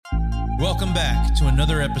Welcome back to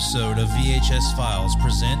another episode of VHS Files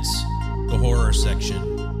presents the horror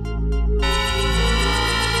section.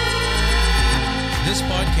 This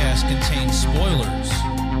podcast contains spoilers,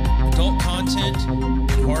 adult content,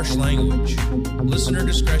 and harsh language. Listener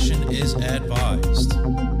discretion is advised.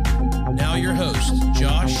 Now your hosts,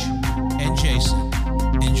 Josh and Jason.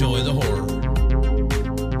 Enjoy the horror.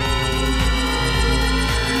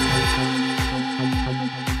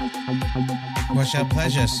 What's your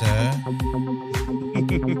pleasure, sir? I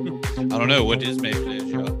don't know. What is my pleasure?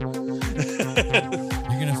 You're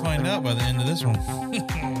going to find out by the end of this one.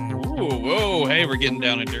 Ooh, whoa. Hey, we're getting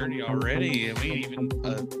down and dirty already. We ain't even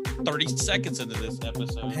 30 seconds into this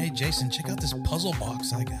episode. Hey, Jason, check out this puzzle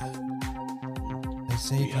box I got. They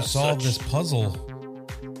say if you solve this puzzle,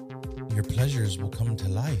 your pleasures will come to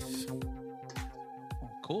life.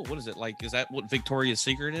 Cool. What is it like? Is that what Victoria's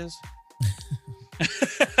Secret is?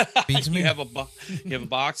 Beats me. You have a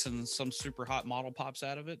box and some super hot model pops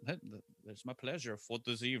out of it. That's my pleasure for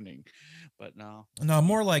this evening. But no,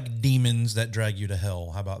 more like demons that drag you to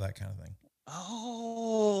hell. How about that kind of thing?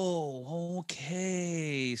 Oh,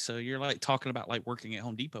 okay. So you're like talking about like working at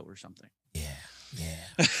Home Depot or something. Yeah.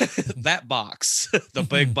 That box, the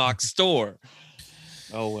big box store.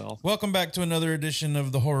 Oh, well. Welcome back to another edition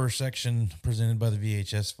of the horror section presented by the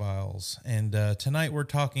VHS Files. And tonight we're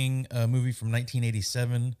talking a movie from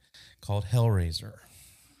 1987 called Hellraiser.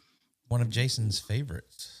 One of Jason's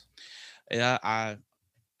favorites. Yeah, I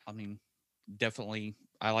mean, definitely.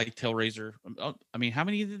 I like Hellraiser. I mean, how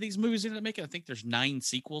many of these movies did it make? I think there's 9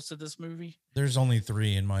 sequels to this movie. There's only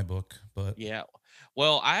 3 in my book, but yeah.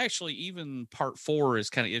 Well, I actually, even part 4 is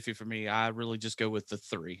kind of iffy for me. I really just go with the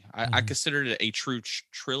 3. I considered it a true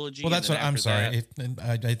trilogy. Well, that's what I'm sorry.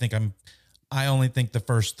 I only think the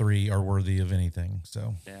first 3 are worthy of anything.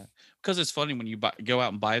 So yeah, because it's funny when you go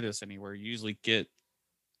out and buy this anywhere, you usually get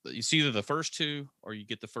either the first 2 or you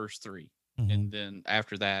get the first 3, and then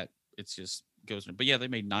after that, it's just goes. But yeah, they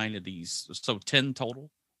made 9 of these, so 10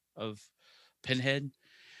 total of Pinhead.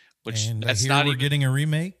 Which and that's not we're getting a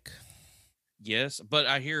remake. Yes, but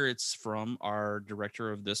I hear it's from our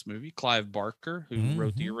director of this movie, Clive Barker, who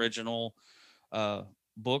wrote the original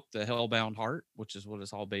book, The Hellbound Heart, which is what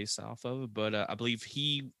it's all based off of. But I believe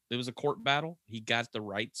it was a court battle. He got the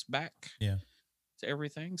rights back to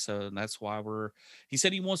everything. So that's why he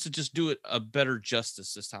said he wants to just do it a better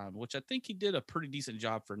justice this time, which I think he did a pretty decent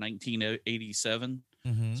job for 1987,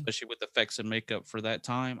 especially with effects and makeup for that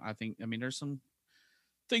time. I mean, there's some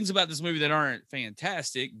things about this movie that aren't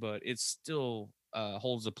fantastic, but it still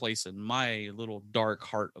holds a place in my little dark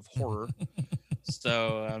heart of horror.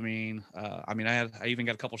 So, I even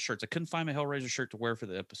got a couple shirts. I couldn't find my Hellraiser shirt to wear for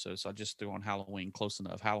the episode, so I just threw on Halloween. Close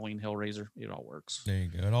enough. Halloween, Hellraiser, it all works. There you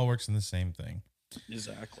go. It all works in the same thing.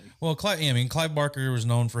 Exactly. Well, Clive Barker was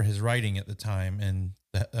known for his writing at the time, and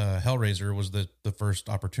Hellraiser was the first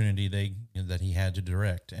opportunity that he had to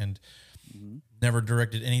direct, and never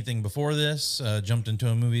directed anything before this. Jumped into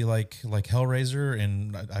a movie like Hellraiser,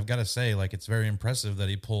 and I've got to say, it's very impressive that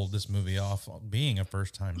he pulled this movie off, being a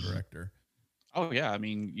first-time director. Oh yeah, I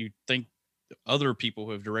mean, you think other people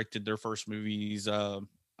who have directed their first movies.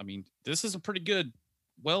 This is a pretty good,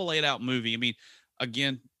 well laid out movie. I mean,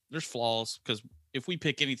 again, there's flaws because if we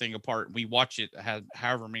pick anything apart, we watch it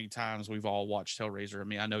however many times we've all watched Hellraiser. I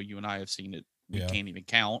mean, I know you and I have seen it. We can't even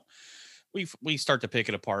count. We start to pick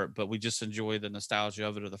it apart, but we just enjoy the nostalgia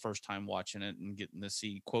of it, or the first time watching it and getting to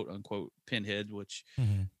see quote unquote Pinhead, which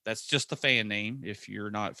that's just the fan name. If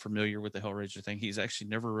you're not familiar with the Hellraiser thing, he's actually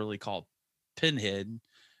never really called Pinhead,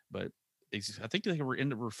 but I think they were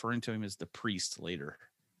end up referring to him as the priest later.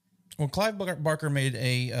 Well, Clive Barker made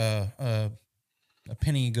a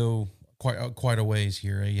penny go quite a ways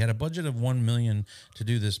here. He had a budget of $1 million to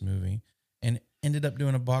do this movie, and ended up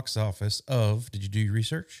doing a box office of. Did you do your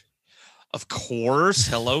research? Of course.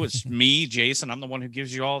 Hello, it's me, Jason. I'm the one who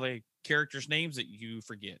gives you all the characters' names that you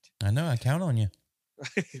forget. I know. I count on you.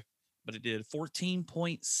 But it did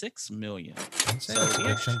 14.6 million. That's a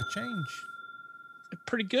big chunk of change.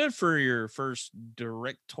 Pretty good for your first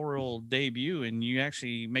directorial debut, and you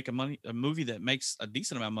actually make a movie that makes a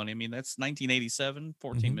decent amount of money. I mean, that's 1987.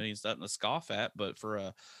 14 million is nothing to scoff at, but for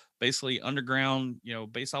a basically underground,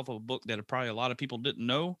 based off of a book that probably a lot of people didn't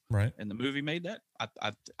know, right? And the movie made that.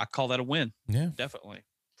 I call that a win. Yeah, definitely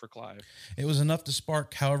for Clive. It was enough to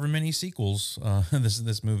spark however many sequels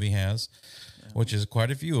this movie has, which is quite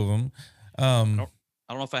a few of them.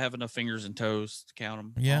 I don't know if I have enough fingers and toes to count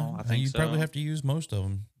them. Yeah, I think you probably have to use most of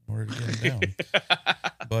them in order to get them down.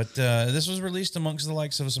 But this was released amongst the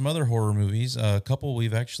likes of some other horror movies. A couple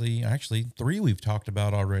we've actually 3 we've talked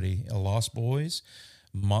about already: Lost Boys,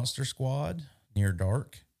 Monster Squad, Near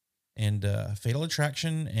Dark, And Fatal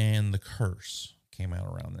Attraction and The Curse came out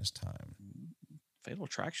around this time. Fatal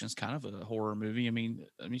Attraction is kind of a horror movie. I mean,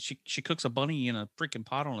 she cooks a bunny in a freaking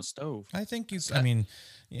pot on a stove. I think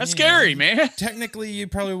That's scary, man. Technically, you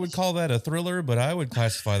probably would call that a thriller, but I would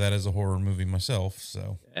classify that as a horror movie myself.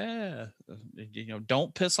 So yeah,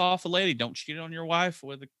 don't piss off a lady. Don't cheat on your wife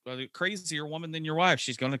with a crazier woman than your wife.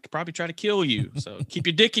 She's going to probably try to kill you. So keep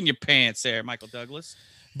your dick in your pants there, Michael Douglas.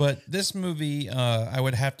 But this movie, I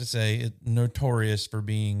would have to say, notorious for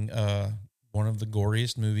being one of the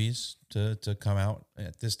goriest movies to come out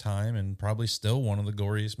at this time, and probably still one of the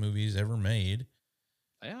goriest movies ever made.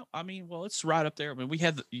 Yeah, I mean, well, it's right up there. I mean, we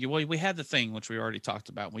had the Thing, which we already talked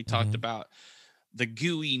about. We talked about the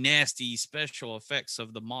gooey, nasty special effects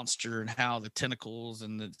of the monster and how the tentacles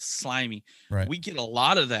and the slimy. Right. We get a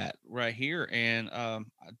lot of that right here, and I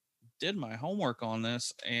did my homework on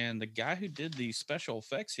this, and the guy who did the special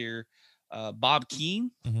effects here, Bob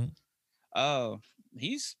Keane,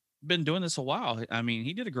 he's been doing this a while. I mean,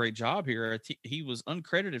 he did a great job here. He was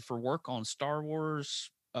uncredited for work on Star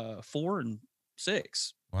Wars 4 and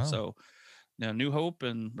 6. Wow. So now New Hope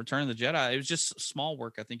and Return of the Jedi, it was just small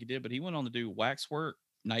work I think he did, but he went on to do Waxwork,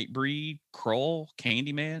 Nightbreed, Krull,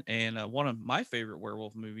 Candyman, and one of my favorite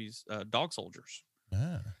werewolf movies, Dog Soldiers.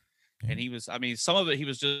 And he was, I mean, some of it he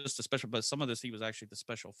was just a special, but some of this he was actually the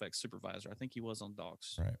special effects supervisor. I think he was on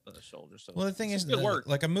Dog's Soldiers. So well, the thing is, good work.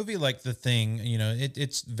 Like a movie like The Thing,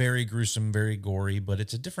 it's very gruesome, very gory, but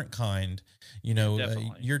it's a different kind.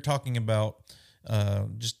 You're talking about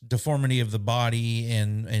just deformity of the body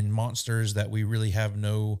and monsters that we really have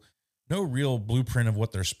no real blueprint of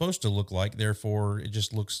what they're supposed to look like. Therefore, it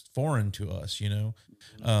just looks foreign to us,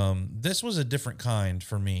 This was a different kind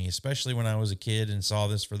for me, especially when I was a kid and saw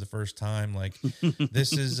this for the first time. Like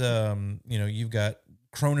this is, you've got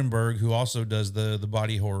Cronenberg, who also does the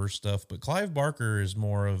body horror stuff, but Clive Barker is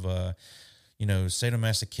more of a,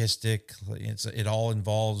 sadomasochistic. It all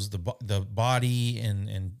involves the body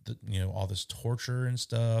and all this torture and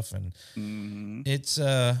stuff. And it's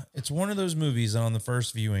one of those movies that on the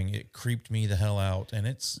first viewing, it creeped me the hell out. And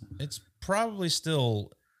it's probably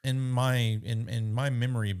still in my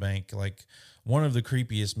memory bank, like one of the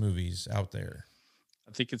creepiest movies out there.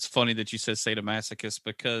 I think it's funny that you said sadomasochist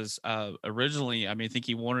because originally, I think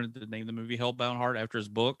he wanted to name the movie Hellbound Heart after his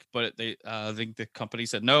book, but I think the company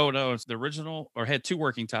said, no, it's the original, or had two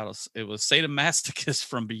working titles. It was Sadomasochist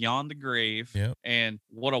from Beyond the Grave and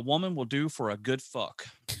What a Woman Will Do for a Good Fuck.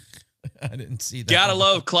 I didn't see that. Gotta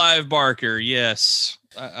love Clive Barker. Yes.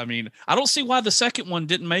 I don't see why the second one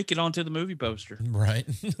didn't make it onto the movie poster. Right.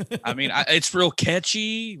 It's real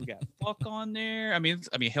catchy. We got fuck on there.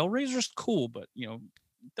 Hellraiser's cool, but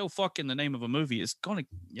throw fuck in the name of a movie is going to,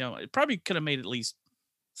 it probably could have made at least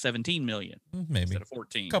 17 million, maybe instead of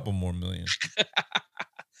 14. A couple more million. But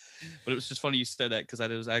it was just funny you said that because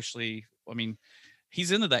that was actually,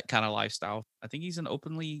 he's into that kind of lifestyle. I think he's an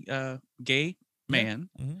openly gay man.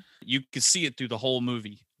 Mm-hmm. You could see it through the whole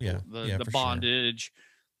movie. The bondage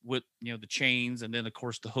with the chains, and then of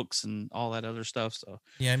course the hooks and all that other stuff. So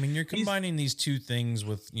you're combining these two things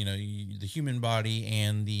with the human body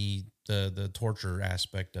and the torture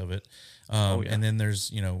aspect of it. And then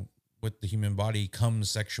there's with the human body comes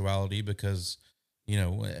sexuality, because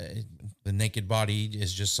the naked body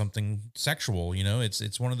is just something sexual.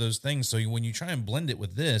 It's one of those things. So when you try and blend it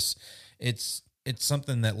with this, it's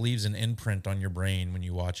something that leaves an imprint on your brain when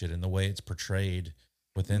you watch it, and the way it's portrayed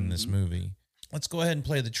within this movie. Let's go ahead and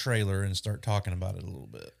play the trailer and start talking about it a little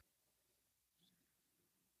bit.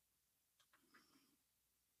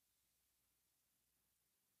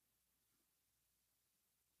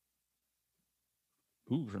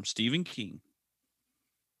 Ooh, from Stephen King.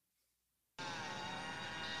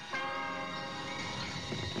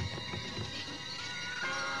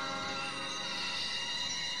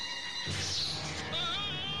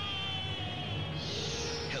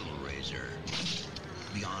 Hellraiser.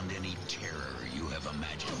 Beyond any terror you have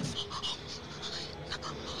imagined.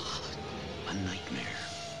 A nightmare.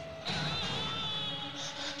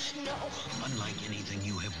 No. Unlike anything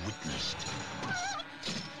you have witnessed,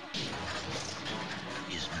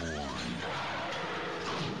 is born.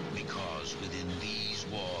 Because within these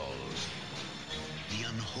walls, the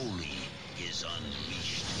unholy is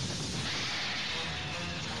unleashed.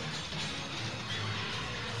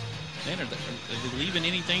 Man, are they leaving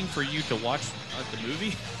anything for you to watch at the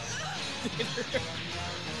movie?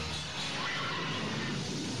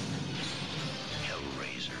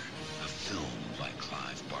 Hellraiser, a film by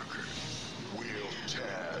Clive Barker. We'll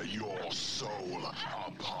tear your soul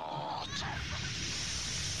apart.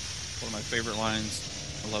 One of my favorite lines.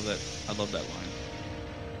 I love that line.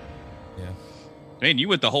 Yeah. Man, you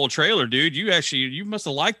went the whole trailer, dude. You must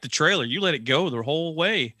have liked the trailer. You let it go the whole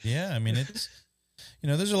way. Yeah, I mean, it's,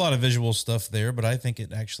 there's a lot of visual stuff there, but I think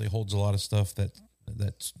it actually holds a lot of stuff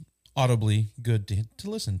that's audibly good to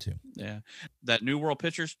listen to. Yeah. That New World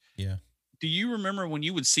Pictures. Yeah. Do you remember when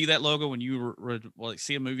you would see that logo when you were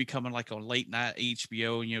see a movie coming like on late night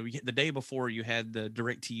HBO, the day before you had the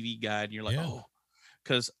DirecTV guide and you're like, oh,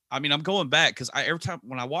 because I mean, I'm going back because every time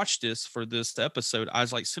when I watched this for this episode, I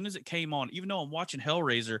was like, as soon as it came on, even though I'm watching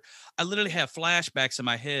Hellraiser, I literally have flashbacks in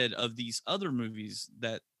my head of these other movies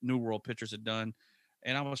that New World Pictures had done.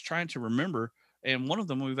 And I was trying to remember. And one of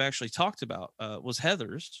them we've actually talked about was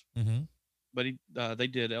Heather's. Mm-hmm. But they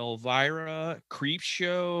did Elvira, Creep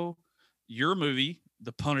Show, your movie,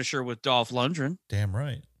 The Punisher with Dolph Lundgren. Damn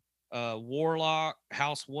right. Warlock,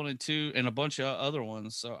 House 1 and 2, and a bunch of other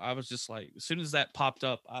ones. So I was just like, as soon as that popped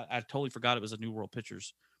up, I totally forgot it was a New World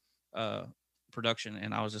Pictures production.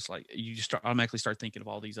 And I was just like, you just automatically start thinking of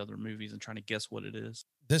all these other movies and trying to guess what it is.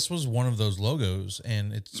 This was one of those logos,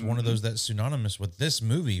 and it's one of those that's synonymous with this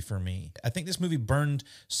movie for me. I think this movie burned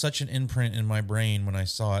such an imprint in my brain when I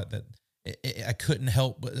saw it that I couldn't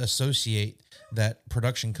help but associate that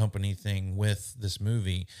production company thing with this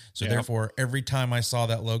movie. So therefore, every time I saw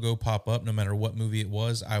that logo pop up, no matter what movie it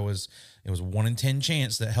was 1 in 10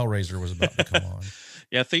 chance that Hellraiser was about to come on.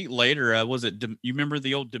 Yeah, I think later, you remember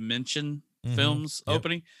the old Dimension Films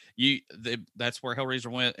opening? That's where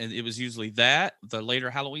Hellraiser went, and it was usually that, the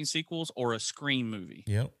later Halloween sequels, or a Scream movie.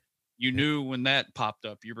 Yep. You knew when that popped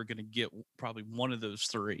up, you were going to get probably one of those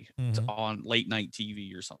three on late night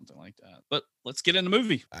TV or something like that. But let's get in the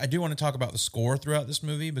movie. I do want to talk about the score throughout this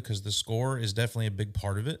movie because the score is definitely a big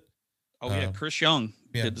part of it. Oh, yeah. Chris Young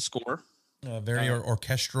did the score. Very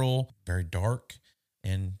orchestral, very dark,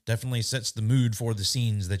 and definitely sets the mood for the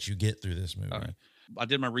scenes that you get through this movie. Right. I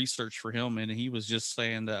did my research for him, and he was just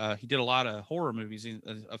saying that he did a lot of horror movies.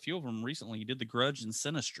 A few of them recently. He did The Grudge and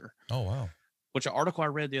Sinister. Oh, wow. Which an article I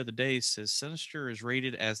read the other day says Sinister is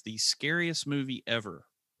rated as the scariest movie ever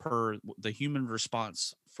per the human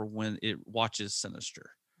response for when it watches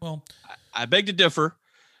Sinister. Well, I beg to differ,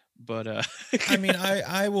 but I mean,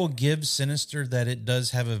 I will give Sinister that it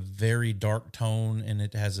does have a very dark tone and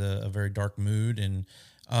it has a very dark mood. And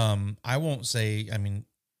I won't say, I mean,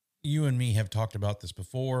 you and me have talked about this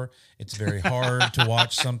before. It's very hard to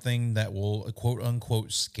watch something that will quote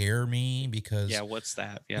unquote scare me because what's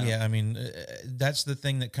that? I mean, that's the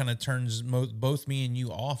thing that kind of turns both me and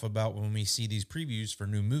you off about when we see these previews for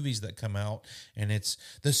new movies that come out and it's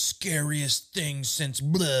the scariest thing since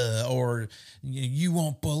blah, or you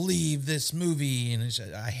won't believe this movie. And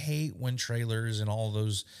I hate when trailers and all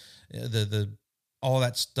those, all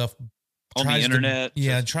that stuff on the internet.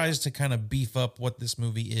 Tries to kind of beef up what this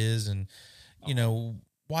movie is. And,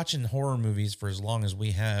 watching horror movies for as long as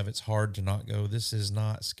we have, it's hard to not go, this is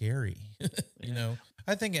not scary.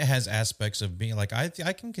 I think it has aspects of being like, I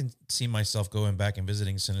can see myself going back and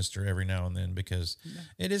visiting Sinister every now and then because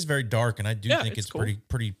it is very dark. And I do think it's cool.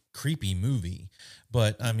 pretty creepy movie.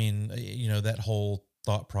 But I mean, that whole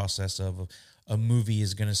thought process of a movie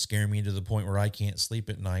is going to scare me to the point where I can't sleep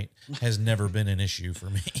at night has never been an issue for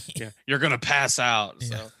me. You're going to pass out. Yeah.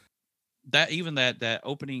 So that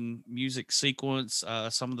opening music sequence,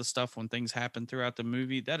 some of the stuff when things happen throughout the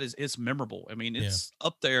movie, it's memorable. I mean, it's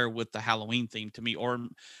up there with the Halloween theme to me, or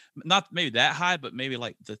not maybe that high, but maybe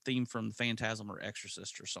like the theme from Phantasm or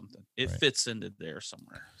Exorcist or something. It fits into there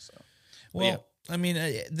somewhere. So, I mean,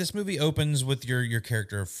 this movie opens with your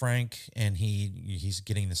character Frank, and he's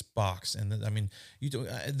getting this box, and I mean,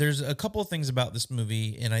 there's a couple of things about this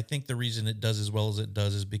movie, and I think the reason it does as well as it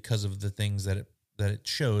does is because of the things that it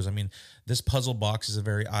shows. I mean, this puzzle box is a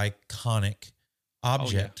very iconic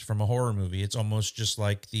object from a horror movie. It's almost just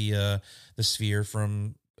like the sphere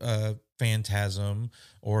from Phantasm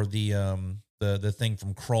or the thing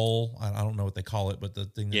from Kroll. I don't know what they call it, but the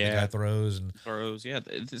thing that the guy throws.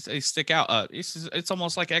 They stick out. It's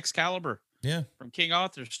almost like Excalibur. Yeah, from King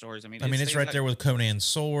Arthur's stories. I mean, it's right there with Conan's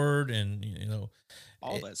sword, and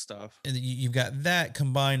all that stuff. And you've got that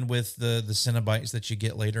combined with the Cenobites that you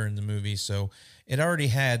get later in the movie. So it already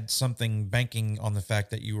had something banking on the fact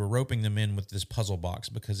that you were roping them in with this puzzle box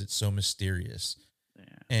because it's so mysterious. Yeah.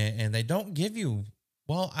 And they don't give you.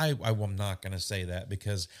 Well, I'm not going to say that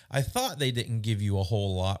because I thought they didn't give you a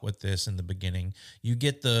whole lot with this in the beginning. You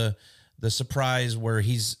get the surprise where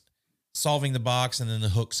he's solving the box and then the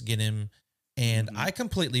hooks get him. And I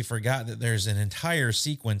completely forgot that there's an entire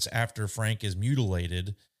sequence after Frank is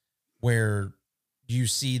mutilated where you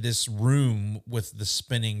see this room with the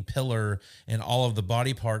spinning pillar and all of the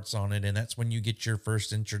body parts on it. And that's when you get your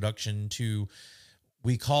first introduction to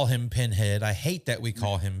we call him Pinhead. I hate that we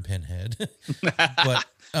call him Pinhead, but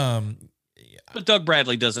but Doug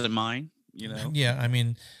Bradley doesn't mind, you know. Yeah, I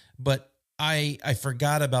mean, but I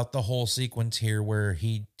forgot about the whole sequence here where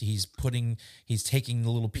he's taking the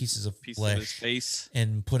little pieces of Piece flesh of his face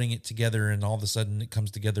and putting it together, and all of a sudden it comes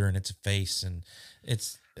together and it's a face, and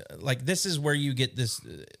it's like, this is where you get this.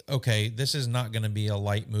 Okay, this is not going to be a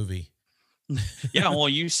light movie. Yeah, well,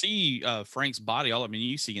 you see Frank's body.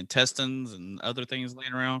 You see intestines and other things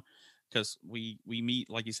laying around, because we meet,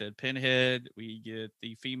 like you said, Pinhead. We get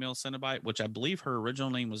the female Cenobite, which I believe her original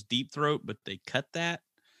name was Deep Throat, but they cut that.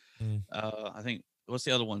 I think, what's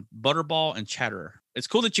the other one? Butterball and Chatterer. It's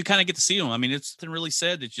cool that you kind of get to see them. I mean, it's nothing really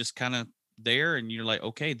said. It's just kind of there, and you're like,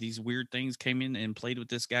 okay, these weird things came in and played with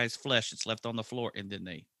this guy's flesh. It's left on the floor, and then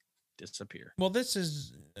they disappear. Well,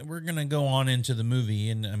 we're going to go on into the movie,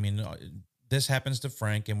 and I mean, this happens to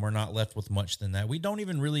Frank, and we're not left with much than that. We don't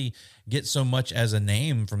even really get so much as a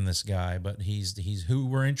name from this guy, but he's who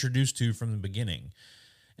we're introduced to from the beginning.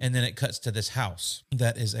 And then it cuts to this house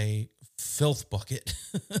that is a filth bucket.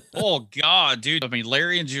 Oh God, dude. I mean,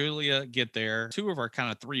 Larry and Julia get there. Two of our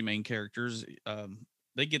kind of three main characters.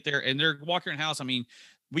 They get there and they're walking around the house. I mean,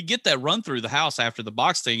 we get that run through the house after the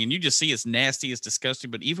box thing, and you just see it's nasty, it's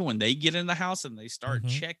disgusting. But even when they get in the house and they start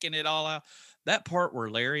checking it all out, that part where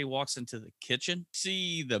Larry walks into the kitchen,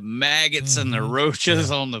 see the maggots and the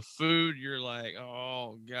roaches on the food, you're like,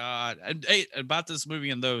 oh God. And hey, about this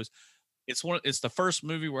movie and those, it's the first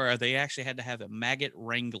movie where they actually had to have a maggot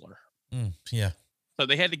wrangler. Yeah. So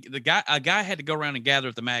they had to, a guy had to go around and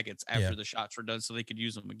gather the maggots after the shots were done so they could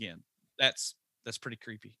use them again. That's pretty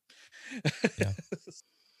creepy. Yeah.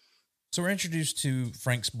 So we're introduced to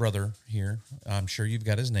Frank's brother here. I'm sure you've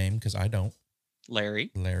got his name because I don't.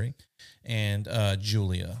 Larry. And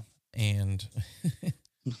Julia. And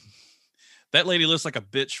that lady looks like a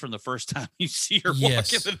bitch from the first time you see her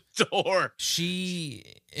walk in the door.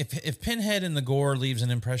 If Pinhead and the gore leaves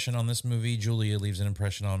an impression on this movie, Julia leaves an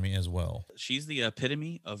impression on me as well. She's the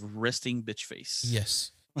epitome of resting bitch face.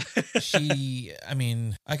 Yes. I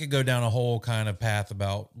mean, I could go down a whole kind of path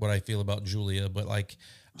about what I feel about Julia, but like,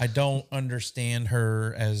 I don't understand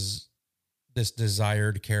her as this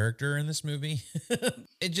desired character in this movie.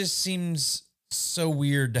 It just seems so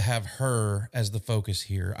weird to have her as the focus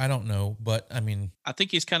here. I don't know, but I mean, I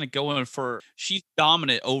think he's kind of going for, she's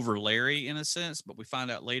dominant over Larry in a sense, but we find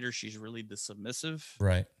out later she's really the submissive.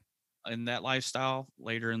 Right. In that lifestyle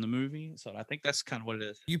later in the movie. So I think that's kind of what it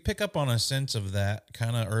is. You pick up on a sense of that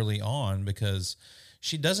kind of early on because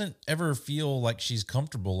she doesn't ever feel like she's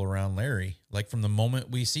comfortable around Larry. Like from the moment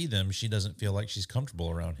we see them, she doesn't feel like she's comfortable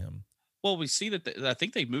around him. Well, we see that I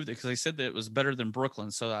think they moved it because they said that it was better than Brooklyn.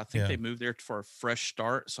 So I think they moved there for a fresh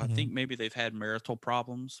start. So I think maybe they've had marital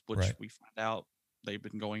problems, which we find out they've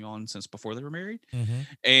been going on since before they were married.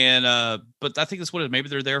 And, but I think that's what it is. Maybe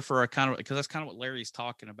they're there for a kind of, because that's kind of what Larry's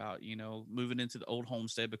talking about, you know, moving into the old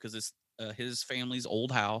homestead because it's his family's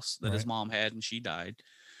old house that his mom had and she died.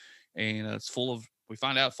 And it's full of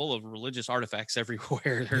religious artifacts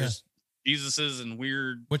everywhere. There's Jesus's and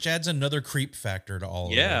weird, which adds another creep factor to all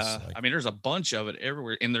of this. Like, I mean, there's a bunch of it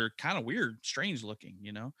everywhere and they're kind of weird, strange looking,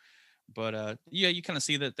 you know. But you kind of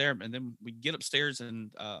see that there, and then we get upstairs,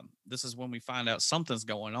 and this is when we find out something's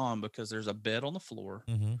going on because there's a bed on the floor,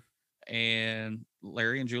 and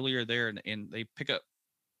Larry and Julie are there, and they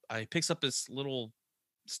picks up this little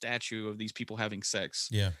statue of these people having sex.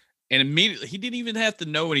 Yeah, and immediately he didn't even have to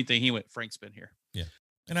know anything. He went, "Frank's been here." Yeah,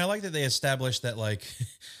 and I like that they established that like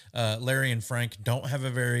Larry and Frank don't have a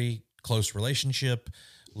very close relationship.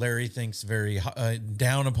 Larry thinks very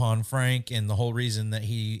down upon Frank, and the whole reason that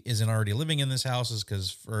he isn't already living in this house is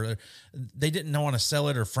because they didn't want to sell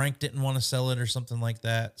it, or Frank didn't want to sell it, or something like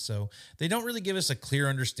that. So they don't really give us a clear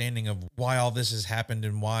understanding of why all this has happened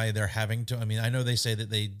and why they're having to. I mean, I know they say that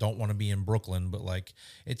they don't want to be in Brooklyn, but like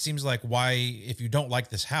it seems like why, if you don't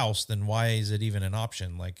like this house, then why is it even an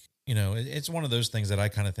option? Like, you know, it's one of those things that I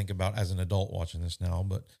kind of think about as an adult watching this now,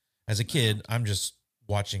 but as a kid, I'm just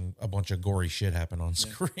watching a bunch of gory shit happen on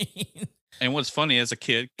screen. And what's funny, as a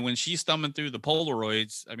kid, when she's thumbing through the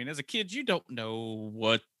Polaroids, I mean, as a kid, you don't know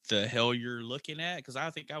what the hell you're looking at. Because I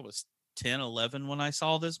think I was 10, 11 when I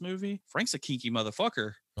saw this movie. Frank's a kinky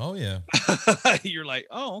motherfucker. Oh, yeah. You're like,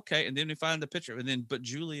 oh, okay. And then we find the picture. But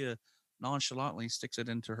Julia nonchalantly sticks it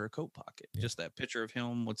into her coat pocket. Yeah. Just that picture of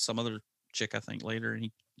him with some other chick, I think, later.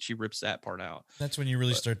 And she rips that part out. That's when you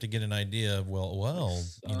really start to get an idea of, well,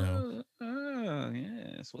 you know.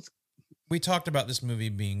 Yes. We talked about this movie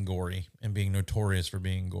being gory and being notorious for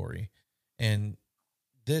being gory. And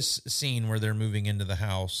this scene where they're moving into the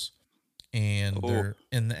house and they're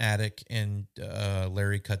in the attic and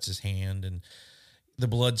Larry cuts his hand, and the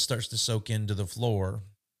blood starts to soak into the floor.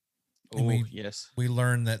 And Oh, yes. we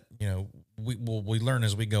learn that, you know, we learn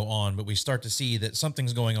as we go on, but we start to see that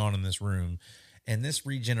something's going on in this room. And this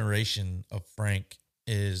regeneration of Frank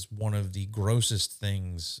is one of the grossest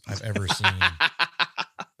things I've ever seen.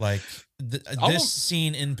 Like this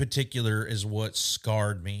scene in particular is what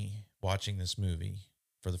scarred me watching this movie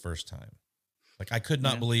for the first time. Like I could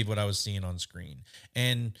not believe what I was seeing on screen.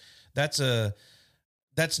 And that's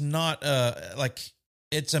not like,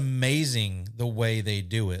 it's amazing the way they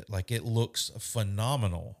do it. Like it looks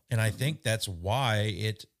phenomenal. And I think that's why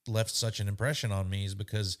it left such an impression on me, is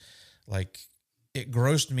because like it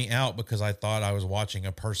grossed me out because I thought I was watching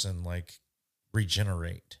a person like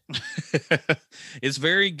regenerate. It's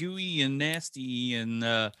very gooey and nasty. And,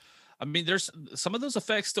 I mean, there's some of those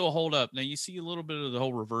effects still hold up. Now you see a little bit of the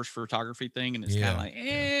whole reverse photography thing, and it's kind of like,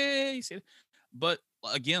 you see it. But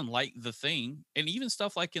again, like The Thing, and even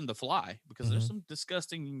stuff like in The Fly, because there's some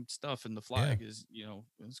disgusting stuff in The Fly, because you know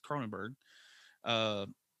it's Cronenberg.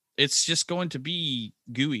 It's just going to be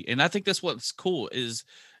gooey, and I think that's what's cool. Is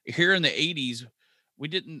here in the '80s, we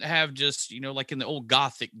didn't have just, you know, like in the old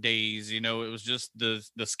Gothic days, you know, it was just the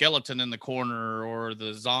skeleton in the corner or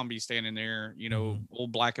the zombie standing there, you know,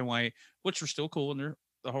 old black and white, which were still cool in there,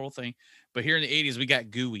 the whole thing. But here in the '80s, we got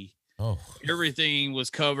gooey. Oh, everything was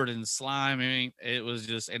covered in slime. I mean, it was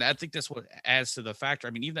just, and I think that's what adds to the factor. I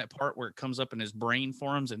mean, even that part where it comes up and his brain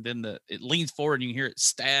forms, and then it leans forward and you can hear it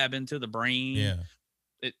stab into the brain.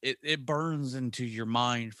 Yeah. It burns into your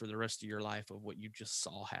mind for the rest of your life of what you just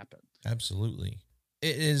saw happen. Absolutely.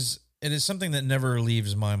 It is something that never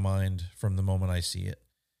leaves my mind from the moment I see it.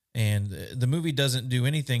 And the movie doesn't do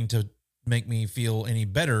anything to make me feel any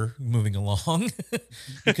better moving along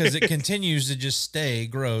because it continues to just stay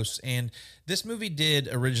gross. And this movie did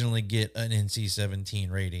originally get an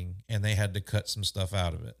NC-17 rating, and they had to cut some stuff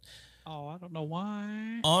out of it. Oh, I don't know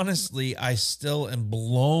why. Honestly, I still am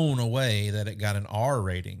blown away that it got an R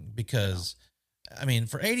rating because, I mean,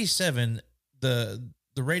 for 87, the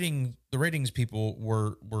ratings people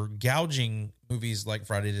were gouging movies like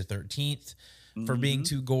Friday the 13th for being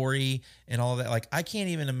too gory and all of that. Like, I can't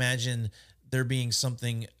even imagine there being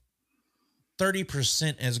something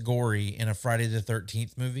 30% as gory in a Friday the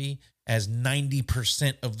 13th movie as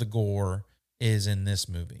 90% of the gore is in this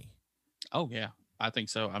movie. Oh yeah, I think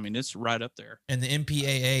so. I mean, it's right up there. And the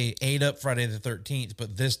MPAA ate up Friday the 13th,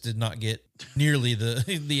 but this did not get nearly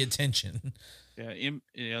the attention.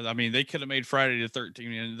 Yeah, I mean, they could have made Friday the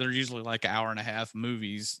 13th, and they're usually like 1.5 hour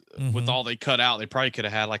movies. With all they cut out, they probably could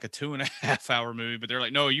have had like a 2.5 hour movie, but they're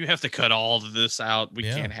like, no, you have to cut all of this out. We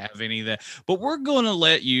can't have any of that. But we're going to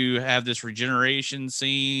let you have this regeneration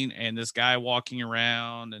scene and this guy walking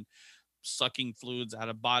around and sucking fluids out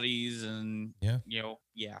of bodies. And,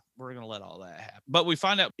 we're going to let all that happen. But we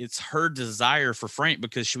find out it's her desire for Frank,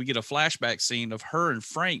 because we get a flashback scene of her and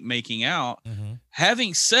Frank making out,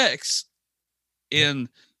 having sex in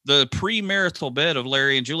the premarital bed of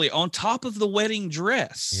Larry and Julia on top of the wedding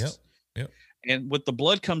dress. Yep. And with the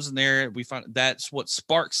blood comes in there, we find that's what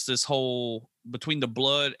sparks this whole, between the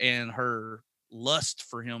blood and her lust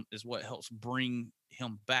for him, is what helps bring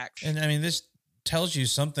him back. And I mean, this tells you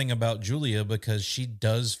something about Julia, because she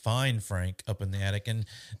does find Frank up in the attic. And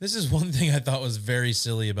this is one thing I thought was very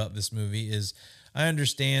silly about this movie is, I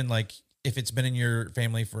understand, like, if it's been in your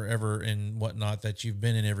family forever and whatnot, that you've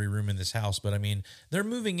been in every room in this house. But I mean, they're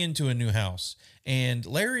moving into a new house, and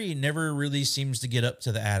Larry never really seems to get up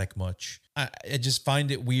to the attic much. I just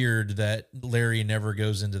find it weird that Larry never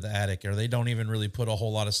goes into the attic, or they don't even really put a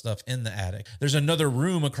whole lot of stuff in the attic. There's another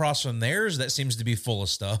room across from theirs that seems to be full of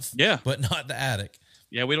stuff. Yeah. But not the attic.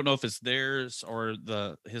 Yeah, we don't know if it's theirs or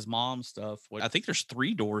his mom's stuff. I think there's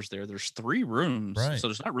 3 doors there. There's 3 rooms, right? So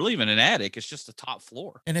there's not really even an attic. It's just the top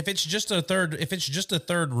floor. And if it's just a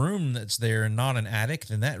third room that's there and not an attic,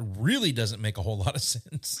 then that really doesn't make a whole lot of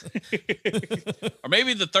sense. Or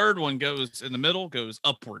maybe the third one goes in the middle, goes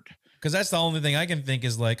upward. Because that's the only thing I can think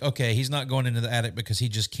is like, okay, he's not going into the attic because he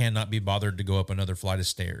just cannot be bothered to go up another flight of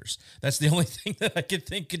stairs. That's the only thing that I could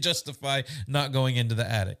think could justify not going into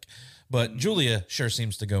the attic. But Julia sure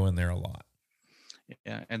seems to go in there a lot.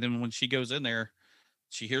 Yeah, and then when she goes in there,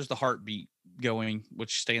 she hears the heartbeat going,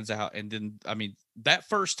 which stands out. And then, I mean, that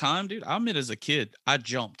first time, dude, I admit as a kid, I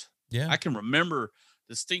jumped. Yeah. I can remember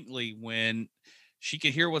distinctly when she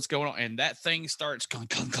could hear what's going on, and that thing starts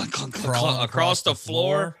crawling across the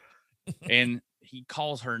floor. And he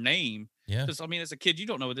calls her name. Yeah. Because, I mean, as a kid, you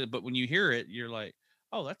don't know what it is, but when you hear it, you're like,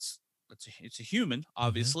 oh, it's a human,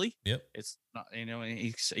 obviously. Yep. It's not, and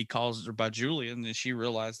he calls her by Julia, and then she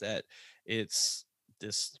realized that it's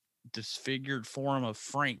this disfigured form of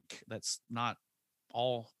Frank that's not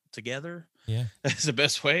all together. Yeah. That's the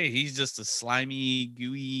best way. He's just a slimy,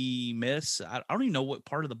 gooey mess. I don't even know what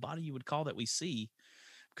part of the body you would call that we see,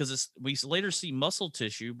 because we later see muscle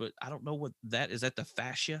tissue, but I don't know what that is. That the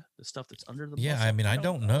fascia, the stuff that's under the Yeah. muscle? I mean, I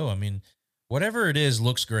don't know. I mean, whatever it is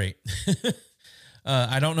looks great.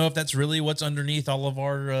 I don't know if that's really what's underneath all of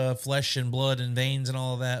our flesh and blood and veins and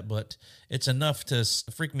all of that, but it's enough to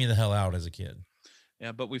freak me the hell out as a kid.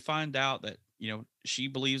 Yeah, but we find out that, she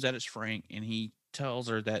believes that it's Frank, and he tells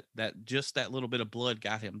her that just that little bit of blood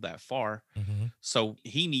got him that far. Mm-hmm. So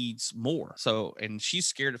he needs more. So, and she's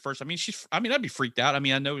scared at first. I mean, I'd be freaked out. I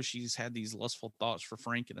mean, I know she's had these lustful thoughts for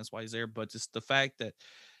Frank, and that's why he's there, but just the fact that,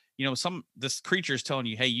 this creature is telling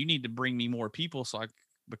you, hey, you need to bring me more people so I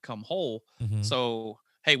become whole. Mm-hmm. So,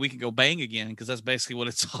 hey, we can go bang again, because that's basically what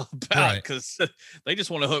it's all about. Right. Because they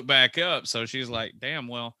just want to hook back up. So she's like, damn,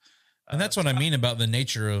 well. And that's what I mean about the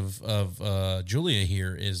nature of Julia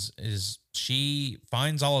here is she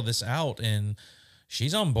finds all of this out and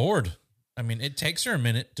she's on board. I mean, it takes her a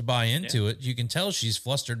minute to buy into it. You can tell she's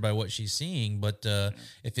flustered by what she's seeing, but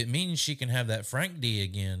if it means she can have that Frank D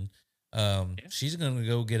again, she's going to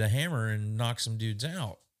go get a hammer and knock some dudes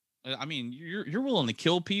out. I mean, you're willing to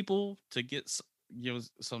kill people to get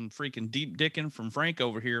some freaking deep dicking from Frank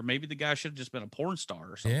over here. Maybe the guy should have just been a porn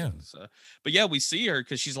star or something. Yeah. So, but yeah, we see her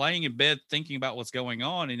because she's laying in bed thinking about what's going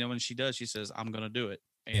on, and then when she does, she says, "I'm going to do it."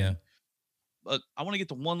 And, but I want to get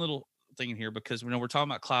to one little thing in here, because we're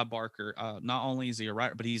talking about Clive Barker. Not only is he a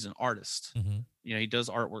writer, but he's an artist. Mm-hmm. He does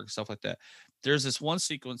artwork and stuff like that. There's this one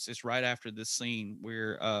sequence. It's right after this scene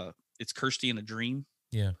where it's Kirsty in a dream.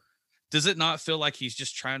 Yeah. Does it not feel like he's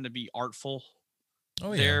just trying to be artful?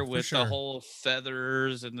 Oh, there yeah, with sure. the whole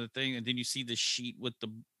feathers and the thing, and then you see the sheet with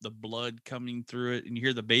the blood coming through it, and you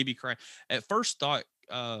hear the baby cry. At first thought,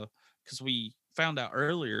 because we found out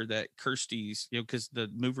earlier that Kirsty's, because the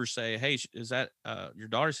movers say, "Hey, is that your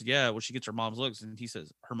daughter?" Said, "Yeah." Well, she gets her mom's looks, and he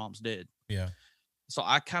says her mom's dead. Yeah. So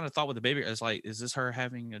I kind of thought with the baby, I was like, is this her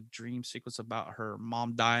having a dream sequence about her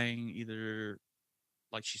mom dying, either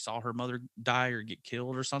like she saw her mother die or get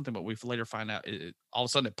killed or something? But we later find out all of a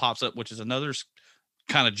sudden it pops up, which is another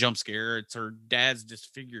kind of jump scare. It's her dad's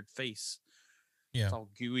disfigured face. Yeah. It's all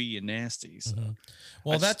gooey and nasty. So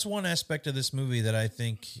well, that's one aspect of this movie that I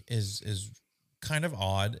think is kind of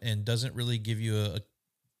odd and doesn't really give you a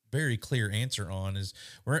very clear answer on. Is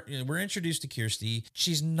we're introduced to Kirsty.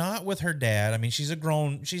 She's not with her dad. I mean, she's a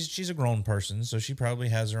grown person, so she probably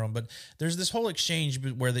has her own, but there's this whole exchange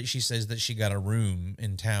where she says that she got a room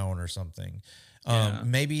in town or something.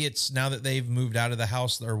 Maybe it's now that they've moved out of the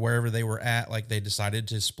house or wherever they were at, like they decided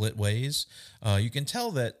to split ways. You can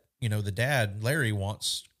tell that, the dad, Larry,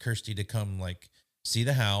 wants Kirsty to come like see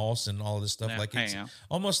the house and all this stuff. Yeah, like it's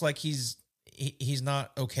almost like he's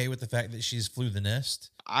not okay with the fact that she's flew the nest.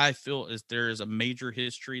 I feel there is a major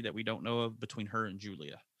history that we don't know of between her and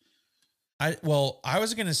Julia. I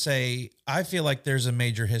was going to say, I feel like there's a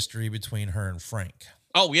major history between her and Frank.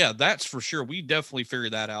 Oh yeah, that's for sure. We definitely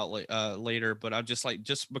figured that out later, but I'm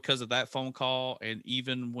just because of that phone call, and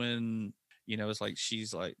even when, it's like,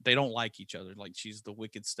 she's like, they don't like each other. Like she's the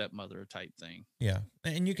wicked stepmother type thing. Yeah.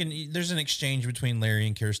 And there's an exchange between Larry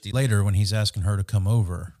and Kirsty later when he's asking her to come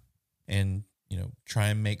over and, try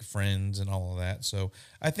and make friends and all of that. So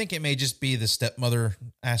I think it may just be the stepmother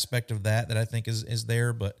aspect of that I think is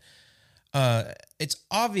there, but it's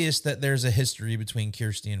obvious that there's a history between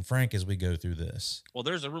Kirsty and Frank as we go through this. Well,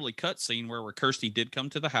 there's a really cut scene where Kirsty did come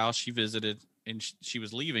to the house. She visited and she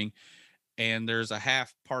was leaving, and there's a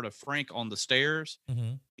half part of Frank on the stairs,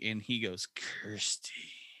 and he goes, "Kirsty,"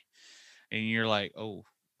 and you're like, "Oh,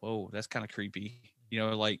 whoa, that's kind of creepy."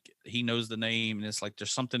 Like he knows the name, and it's like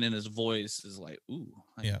there's something in his voice is like, "Ooh,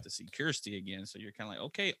 I get to see Kirsty again." So you're kind of like,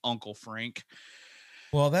 "Okay, Uncle Frank."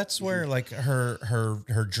 Well, that's where like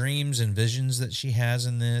her dreams and visions that she has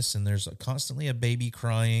in this, and there's constantly a baby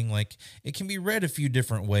crying. Like it can be read a few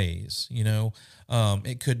different ways,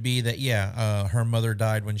 It could be that her mother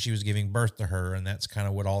died when she was giving birth to her, and that's kind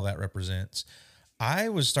of what all that represents. I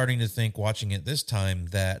was starting to think, watching it this time,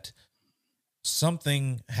 that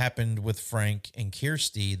something happened with Frank and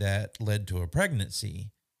Kirsty that led to a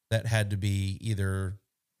pregnancy that had to be either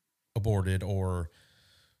aborted or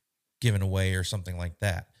given away or something like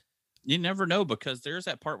that. You never know, because there's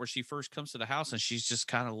that part where she first comes to the house and she's just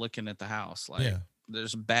kind of looking at the house. Like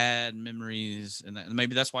there's bad memories, and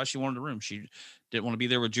maybe that's why she wanted a room. She didn't want to be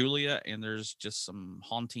there with Julia, and there's just some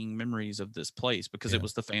haunting memories of this place because it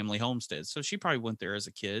was the family homestead. So she probably went there as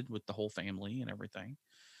a kid with the whole family and everything.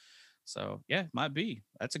 So yeah, might be.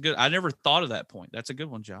 That's a good. I never thought of that point. That's a good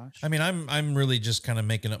one, Josh. I mean, I'm really just kind of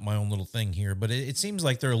making up my own little thing here, but it seems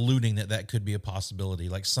like they're alluding that could be a possibility.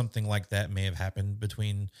 Like something like that may have happened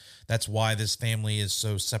between. That's why this family is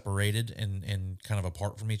so separated and kind of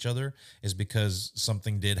apart from each other, is because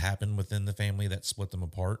something did happen within the family that split them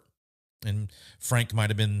apart, and Frank might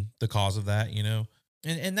have been the cause of that.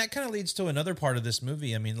 And that kind of leads to another part of this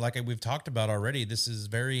movie. I mean, like we've talked about already, this is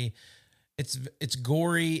very. It's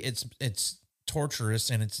gory, it's torturous,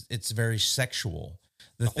 and it's very sexual.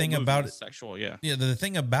 The thing about it, sexual, yeah. The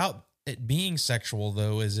thing about it being sexual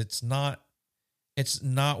though is it's not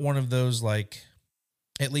one of those, like,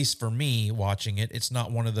 at least for me watching it, it's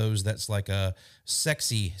not one of those that's like a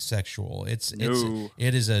sexy sexual. It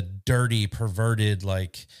is a dirty, perverted,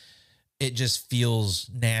 like it just feels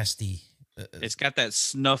nasty. It's got that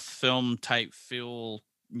snuff film type feel.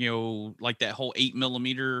 Like that whole 8mm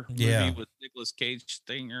movie with Nicolas Cage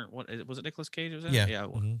thing, or what was it? Nicolas Cage was in? Yeah.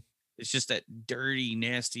 Mm-hmm. It's just that dirty,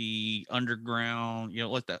 nasty underground,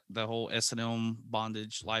 like the whole S&M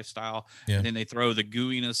bondage lifestyle. Yeah. And then they throw the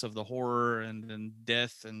gooiness of the horror and then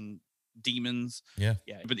death and demons. Yeah.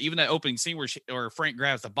 But even that opening scene where Frank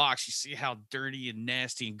grabs the box, you see how dirty and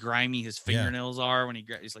nasty and grimy his fingernails are when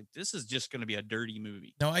he's like, this is just going to be a dirty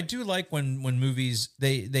movie. Now, I do like when movies,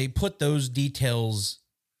 they put those details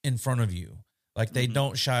in front of you, like they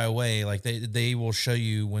don't shy away. Like they will show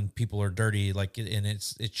you when people are dirty, like, and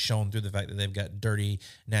it's shown through the fact that they've got dirty,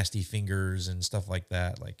 nasty fingers and stuff like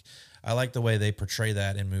that. Like, I like the way they portray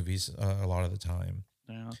that in movies a lot of the time.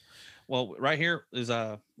 Yeah. Well, right here is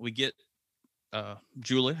we get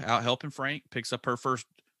Julie out helping Frank, picks up her first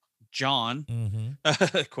John,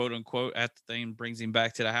 quote unquote, at the thing, brings him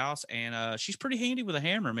back to the house, and she's pretty handy with a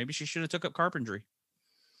hammer. Maybe she should have took up carpentry.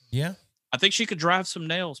 Yeah. I think she could drive some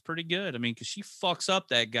nails pretty good. I mean, because she fucks up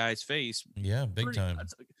that guy's face. Yeah, big time.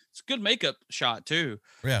 It's a good makeup shot, too.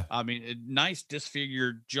 Yeah. I mean, a nice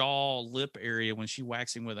disfigured jaw, lip area when she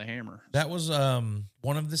whacks him with a hammer. That was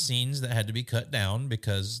one of the scenes that had to be cut down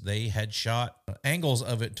because they had shot angles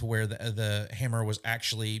of it to where the hammer was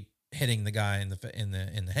actually hitting the guy in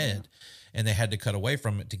the head, and they had to cut away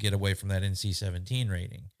from it to get away from that NC-17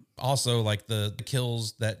 rating. Also, like the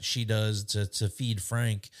kills that she does to feed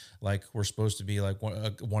Frank, like, we're supposed to be like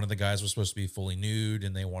one of the guys was supposed to be fully nude,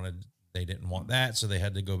 and they didn't want that, so they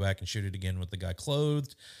had to go back and shoot it again with the guy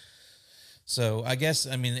clothed. So I guess,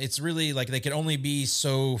 I mean, it's really like they could only be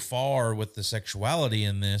so far with the sexuality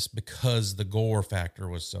in this because the gore factor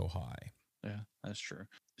was so high. Yeah, that's true.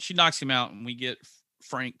 She knocks him out, and we get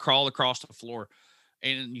Frank crawl across the floor.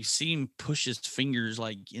 And you see him push his fingers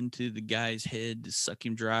like into the guy's head to suck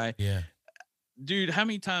him dry. Yeah. Dude, how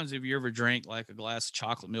many times have you ever drank like a glass of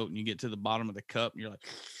chocolate milk and you get to the bottom of the cup and you're like,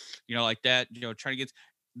 like that, trying to get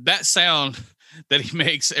that sound that he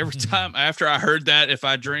makes every time after I heard that. If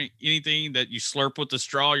I drink anything that you slurp with the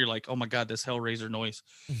straw, you're like, oh my God, that's Hellraiser noise.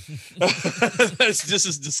 This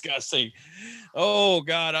is disgusting. Oh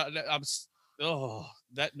God.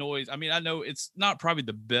 That noise. I mean, I know it's not probably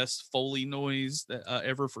the best Foley noise that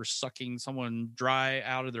ever for sucking someone dry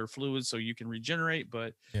out of their fluids so you can regenerate,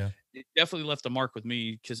 but it definitely left a mark with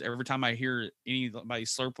me because every time I hear anybody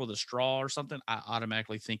slurp with a straw or something, I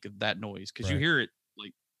automatically think of that noise because you hear it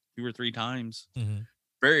like 2 or 3 times.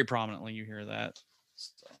 Very prominently, you hear that.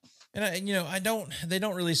 So. And they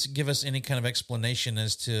don't really give us any kind of explanation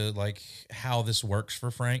as to like how this works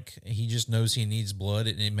for Frank. He just knows he needs blood,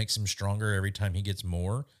 and it makes him stronger every time he gets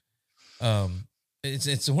more.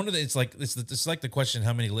 It's like the question,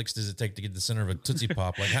 how many licks does it take to get the center of a Tootsie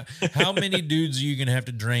Pop? Like how many dudes are you gonna have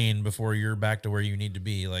to drain before you're back to where you need to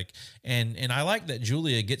be? Like, and I like that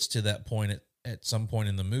Julia gets to that point at some point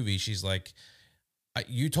in the movie. She's like,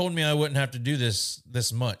 you told me I wouldn't have to do this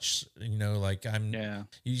much, like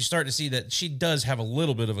you start to see that she does have a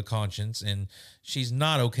little bit of a conscience, and she's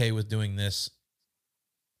not okay with doing this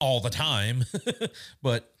all the time.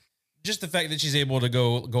 But just the fact that she's able to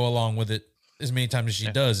go along with it as many times as she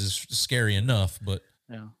does is scary enough. But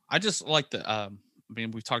I just like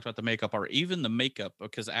we've talked about the makeup, or even the makeup,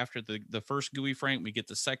 because after the first gooey Frank, we get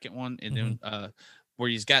the second one, and then where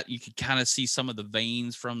you can kind of see some of the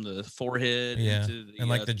veins from the forehead, into the, and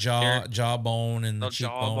like the jawbone and the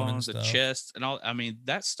cheekbone and stuff. The chest and all. I mean,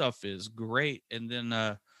 that stuff is great. And then,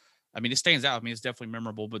 it stands out. I mean, it's definitely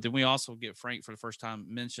memorable. But then we also get Frank for the first time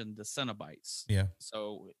mention the Cenobites. Yeah.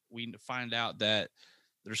 So we find out that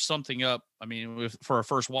there's something up. I mean, for a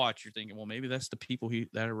first watch, you're thinking, well, maybe that's the people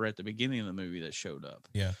that were at the beginning of the movie that showed up.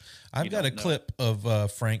 Yeah. I've got a clip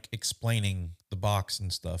of Frank explaining the box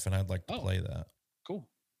and stuff, and I'd like to play that. Cool.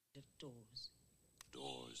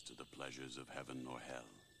 Doors to the pleasures of heaven or hell.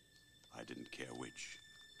 I didn't care which.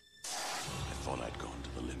 I thought I'd gone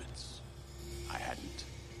to the limits. I hadn't.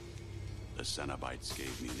 The Cenobites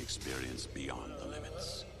gave me an experience beyond the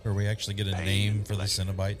limits. Where we actually get a Pain name and for the pleasure.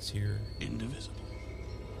 Cenobites here. Indivisible.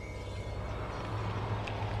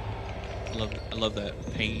 I love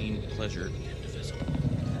that. Pain, pleasure, indivisible.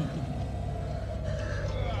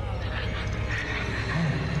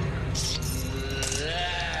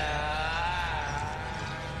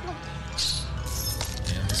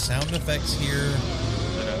 And the sound effects here,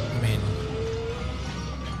 I mean,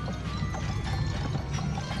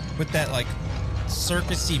 with that like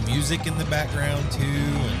circusy music in the background too,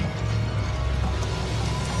 and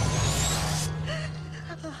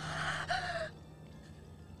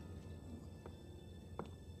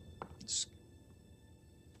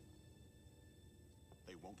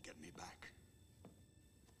They won't get me back.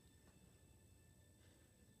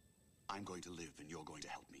 I'm going to live and you're going to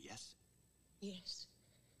help me, yes? Yes.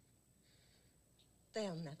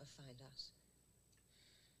 They'll never find us.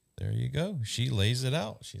 there you go. She lays it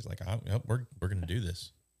out. She's like, yep, we're going to do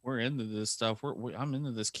this. We're into this stuff. I'm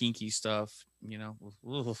into this kinky stuff, you know.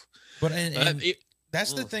 Ugh. But and It-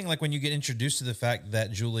 that's the thing. Like when you get introduced to the fact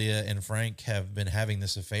that Julia and Frank have been having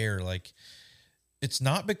this affair, like it's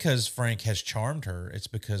not because Frank has charmed her. It's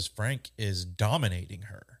because Frank is dominating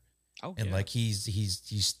her, and yeah. like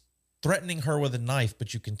he's threatening her with a knife,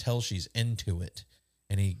 but you can tell she's into it.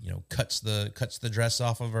 And he, cuts the dress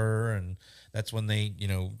off of her, and that's when they,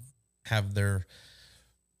 have their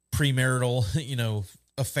premarital,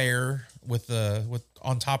 affair with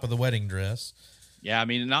on top of the wedding dress. Yeah, I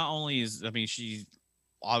mean, not only she's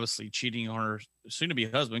obviously cheating on her soon-to-be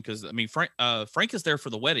husband, because Frank is there for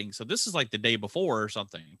the wedding, so this is like the day before or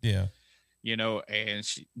something. Yeah, and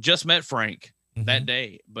she just met Frank that Mhm.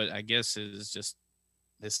 day, but I guess it's just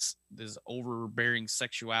this overbearing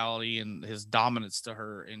sexuality and his dominance to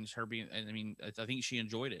her, and her being, and I mean, I think she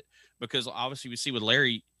enjoyed it, because obviously we see with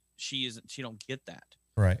Larry, she don't get that.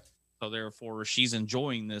 right. So therefore, she's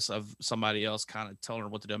enjoying this of somebody else kind of telling her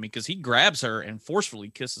what to do. I mean, because he grabs her and forcefully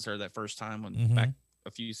kisses her that first time when Mhm. back a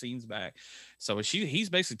few scenes back. So he's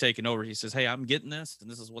basically taking over. He says, "Hey, I'm getting this, and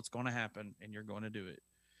this is what's going to happen, and you're going to do it."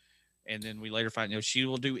 And then we later find, she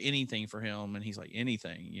will do anything for him, and he's like,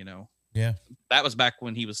 anything, Yeah. That was back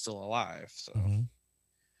when he was still alive. So, Mhm.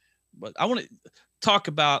 but I want to talk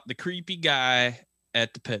about the creepy guy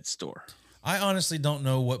at the pet store. I honestly don't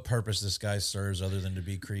know what purpose this guy serves other than to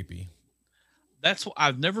be creepy. That's what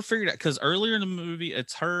I've never figured out, because earlier in the movie,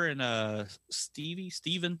 it's her and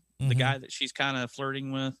Steven, the Mhm. guy that she's kind of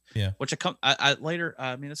flirting with. Yeah. Which I later,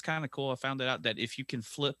 I mean, it's kind of cool. I found it out that if you can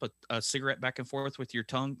flip a cigarette back and forth with your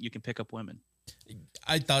tongue, you can pick up women.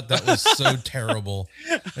 I thought that was so terrible.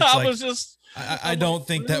 It's I was just, I don't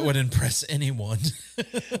think that would impress anyone.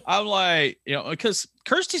 I'm like, because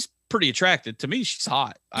Kirsty's pretty attractive to me. She's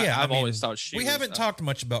hot. Yeah, I've always thought she. We haven't talked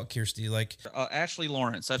much about Kirsty. Like Ashley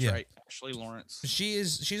Lawrence. That's Yeah. right, Ashley Lawrence.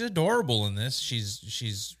 she's adorable in this.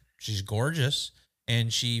 She's gorgeous,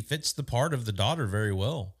 and she fits the part of the daughter very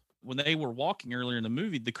well. When they were walking earlier in the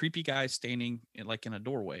movie, the creepy guy is standing in a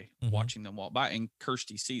doorway, Mhm. watching them walk by, and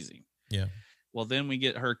Kirsty sees him. Yeah. Well, then we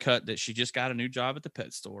get her cut that she just got a new job at the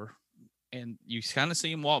pet store, and you kind of see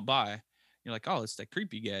him walk by. You're like, oh, it's that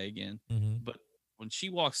creepy guy again. Mm-hmm. But when she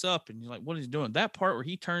walks up and you're like, what is he doing? That part where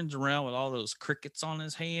he turns around with all those crickets on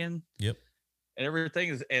his hand. Yep. And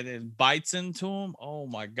everything and then bites into him. Oh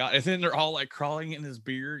my God. And then they're all like crawling in his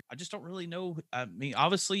beard. I just don't really know. I mean,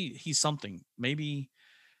 obviously he's something. Maybe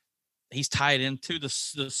he's tied into the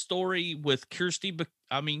story with Kirsty. But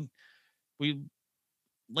I mean, we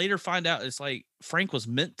later find out it's like Frank was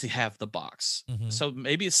meant to have the box. Mhm. So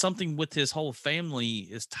maybe it's something with his whole family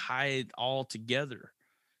is tied all together.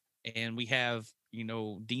 And we have,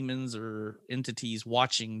 demons or entities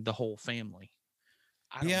watching the whole family.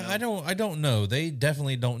 I don't know. They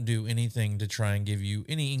definitely don't do anything to try and give you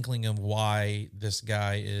any inkling of why this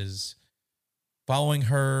guy is following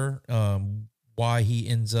her, why he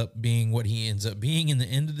ends up being what he ends up being in the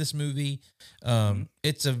end of this movie.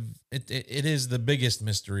 It is the biggest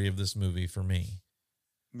mystery of this movie for me.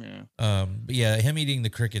 Yeah. But yeah, him eating the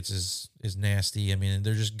crickets is nasty. I mean,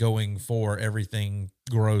 they're just going for everything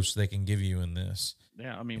gross they can give you in this.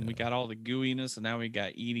 Yeah, I mean, we got all the gooiness, and now we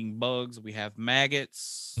got eating bugs. We have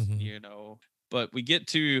maggots, Mhm. But we get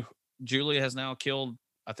to Julia has now killed,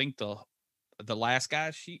 I think, the last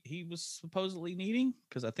guy he was supposedly needing,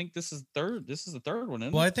 because I think this is the third one.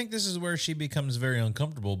 Isn't Well, it? I think this is where she becomes very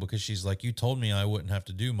uncomfortable, because she's like, you told me I wouldn't have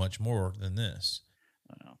to do much more than this.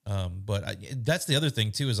 But that's the other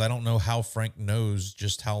thing too, is I don't know how Frank knows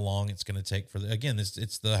just how long it's going to take for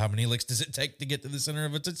it's the how many licks does it take to get to the center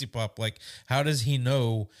of a Tootsie Pop? Like, how does he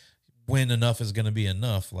know when enough is going to be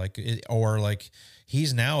enough, or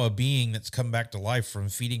he's now a being that's come back to life from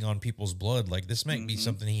feeding on people's blood. Like this might be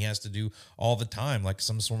something he has to do all the time, like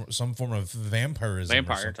some form of vampirism.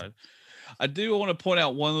 Vampire type. I do want to point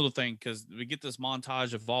out one little thing because we get this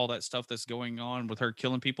montage of all that stuff that's going on with her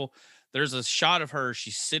killing people. There's a shot of her.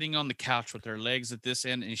 She's sitting on the couch with her legs at this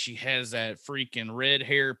end, and she has that freaking red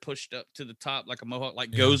hair pushed up to the top like a mohawk,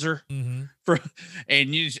 like Gozer.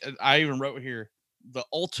 I even wrote here, the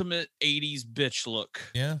ultimate 80s bitch look.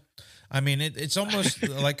 Yeah. I mean, it's almost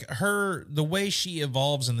like the way she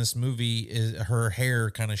evolves in this movie is her hair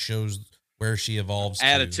kind of shows where she evolves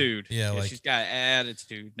attitude. To. Yeah, she's got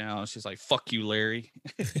attitude now. She's like, fuck you, Larry.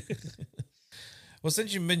 Well,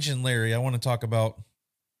 since you mentioned Larry, I want to talk about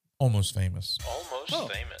Almost Famous.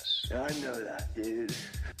 Almost Famous. I know that dude.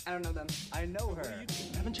 I don't know them. I know her.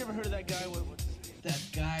 Haven't you ever heard of that guy? That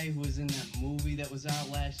guy who was in that movie that was out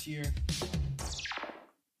last year?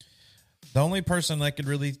 The only person I could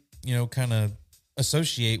really, kind of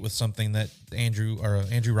associate with something that Andrew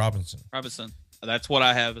Robinson. That's what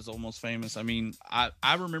I have as Almost Famous. I mean, I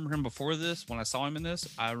remember him before this. When I saw him in this,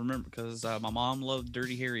 I remember because my mom loved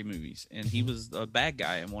Dirty Harry movies, and he was a bad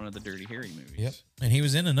guy in one of the Dirty Harry movies. Yep, and he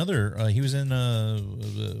was in another. Was it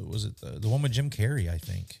the one with Jim Carrey? I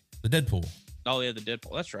think the Deadpool. Oh yeah, the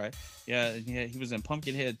Deadpool. That's right. Yeah. He was in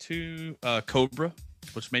Pumpkinhead 2, Cobra,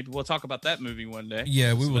 which maybe we'll talk about that movie one day.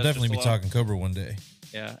 Yeah, we will definitely be talking Cobra one day.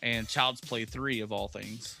 Yeah, and Child's Play 3 of all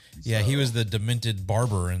things. Yeah, he was the demented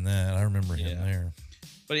barber in that. I remember him there.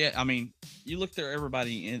 But yeah, I mean, you look at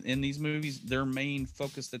everybody in these movies, their main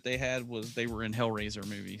focus that they had was they were in Hellraiser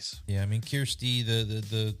movies. Yeah, I mean, Kirsty,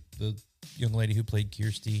 the young lady who played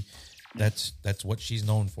Kirsty, that's what she's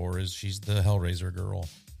known for, is she's the Hellraiser girl.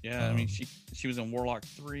 Yeah, I mean, she was in Warlock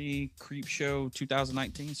 3, Creep Show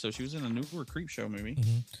 2019, so she was in a newer Creep Show movie.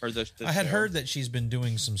 Mm-hmm. Or I had heard that she's been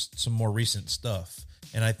doing some more recent stuff,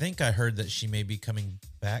 and I think I heard that she may be coming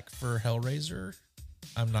back for Hellraiser.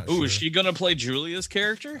 I'm not sure. Ooh, is she gonna play Julia's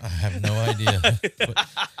character? I have no idea. But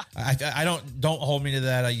I don't hold me to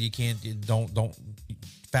that. Don't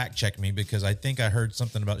fact check me, because I think I heard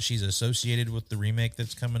something about she's associated with the remake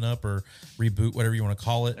that's coming up, or reboot, whatever you want to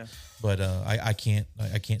call it. Yeah. But I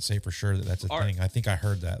can't say for sure that that's a thing. I think I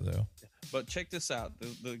heard that though. But check this out: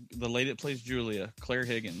 the lady that plays Julia, Claire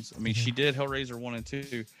Higgins. I mean, she did Hellraiser 1 and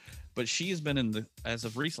 2, but she has been in as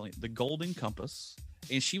of recently, The Golden Compass,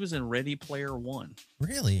 and she was in Ready Player One.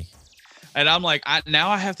 Really? And I'm like, now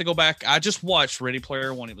I have to go back. I just watched Ready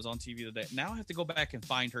Player One. It was on TV today. Now I have to go back and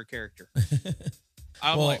find her character.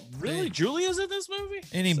 I'm like, really? Julia's in this movie?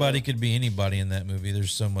 Anybody could be anybody in that movie.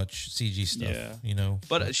 There's so much CG stuff,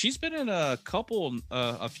 But she's been in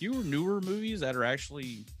a few newer movies that are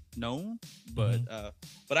actually known. But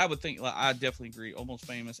but I would think, I definitely agree. Almost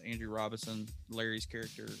Famous, Andrew Robinson, Larry's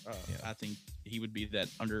character. I think he would be that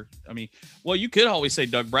under. I mean, well, you could always say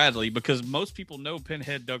Doug Bradley, because most people know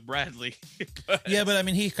Pinhead Doug Bradley. But I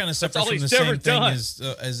mean, he kind of suffers from the same thing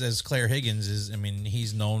as Claire Higgins is. I mean,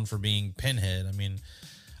 he's known for being Pinhead. I mean,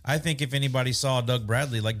 I think if anybody saw Doug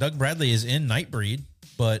Bradley, like Doug Bradley is in Nightbreed,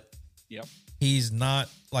 but he's not,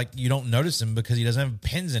 like, you don't notice him because he doesn't have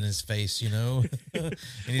pins in his face, and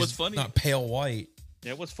he's what's funny, not pale white.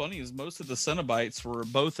 Yeah, what's funny is most of the Cenobites were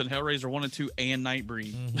both in Hellraiser 1 and 2 and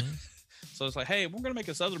Nightbreed. So it's like, hey, we're going to make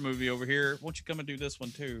this other movie over here. Why don't you come and do this one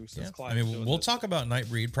too? I mean, we'll talk about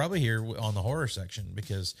Nightbreed probably here on the horror section,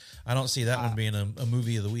 because I don't see that one being a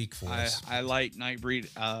movie of the week for us. I like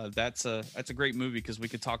Nightbreed. That's a great movie, because we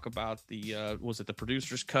could talk about the the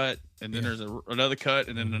producer's cut, and then there's another cut,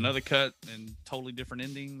 and then another cut, and totally different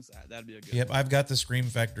endings. That'd be a good. Yep, I've got the Scream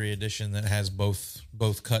Factory edition that has both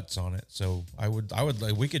cuts on it. So I would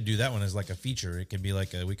like, we could do that one as like a feature. It could be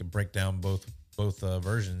like we could break down both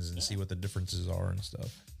versions and see what the differences are and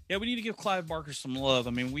stuff. Yeah, we need to give Clive Barker some love. I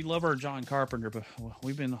mean, we love our John Carpenter, but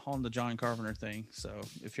we've been on the John Carpenter thing. So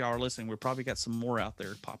if y'all are listening, we've probably got some more out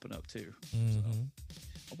there popping up too. So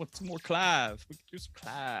I want some more Clive. We could do some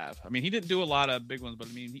Clive. I mean, he didn't do a lot of big ones, but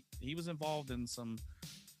I mean, he was involved in some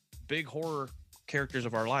big horror characters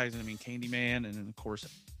of our lives. I mean, Candyman, and then of course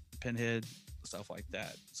Pinhead, stuff like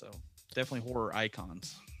that. So definitely horror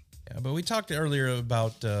icons. Yeah, but we talked earlier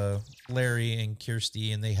about Larry and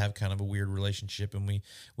Kirsty, and they have kind of a weird relationship, and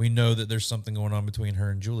we know that there's something going on between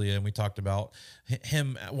her and Julia, and we talked about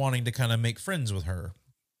him wanting to kind of make friends with her.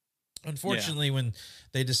 Unfortunately, when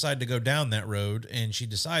they decide to go down that road, and she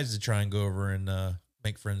decides to try and go over and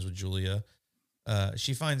make friends with Julia,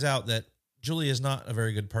 she finds out that Julia is not a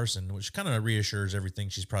very good person, which kind of reassures everything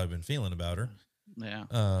she's probably been feeling about her. Yeah.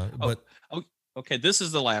 Okay, this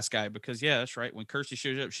is the last guy because yeah, that's right. When Kirsty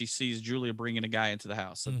shows up, she sees Julia bringing a guy into the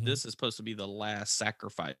house. So this is supposed to be the last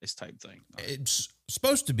sacrifice type thing. It's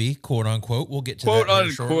supposed to be, quote unquote. We'll get to Quote that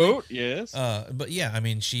here shortly. unquote, yes. But yeah, I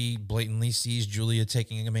mean, she blatantly sees Julia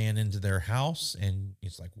taking a man into their house, and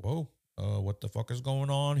it's like, whoa, what the fuck is going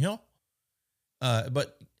on here?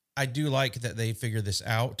 But I do like that they figure this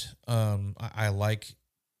out. I like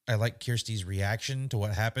Kirsty's reaction to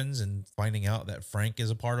what happens and finding out that Frank is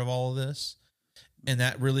a part of all of this. And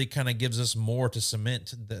that really kind of gives us more to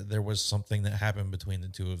cement that there was something that happened between the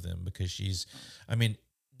two of them, because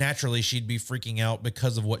naturally she'd be freaking out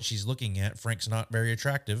because of what she's looking at. Frank's not very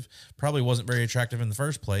attractive, probably wasn't very attractive in the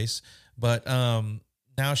first place, but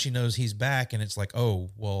now she knows he's back, and it's like,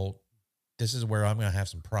 oh, well, this is where I'm going to have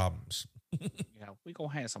some problems. Yeah, we're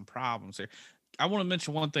going to have some problems here. I want to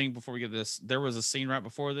mention one thing before we get this. There was a scene right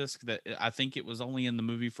before this that I think it was only in the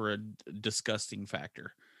movie for a disgusting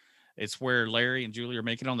factor. It's where Larry and Julie are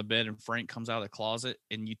making on the bed, and Frank comes out of the closet,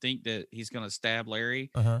 and you think that he's going to stab Larry,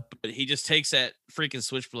 but he just takes that freaking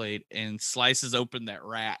switchblade and slices open that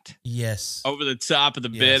rat. Yes. Over the top of the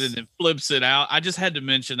bed and then flips it out. I just had to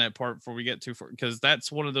mention that part before we get too far, because that's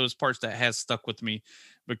one of those parts that has stuck with me,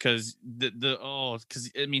 because because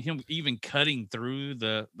I mean, him even cutting through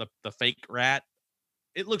the fake rat,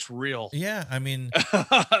 it looks real. Yeah, I mean,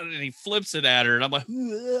 and he flips it at her, and I'm like,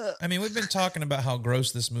 ugh. I mean, we've been talking about how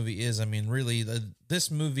gross this movie is. I mean, really,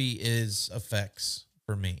 this movie is effects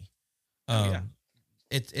for me.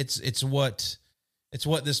 It's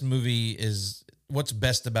what this movie is. What's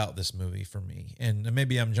best about this movie for me, and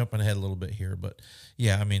maybe I'm jumping ahead a little bit here, but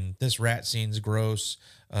yeah, I mean, this rat scene's gross.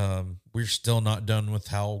 We're still not done with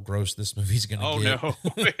how gross this movie's going to get. Oh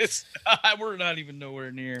no, we're not even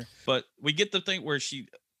nowhere near. But we get the thing where she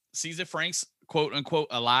sees that Frank's quote unquote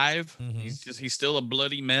alive. He's still a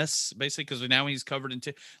bloody mess, basically, because now he's covered in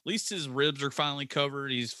at least his ribs are finally covered.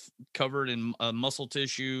 He's covered in muscle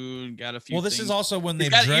tissue. Got a few. Well, this things. is also when they've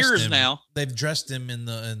got dressed ears him now. They've dressed him in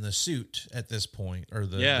the suit at this point, or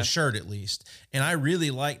the shirt at least. And I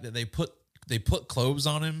really like that they put clothes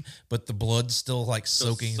on him, but the blood's still like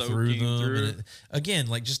soaking through them. And again,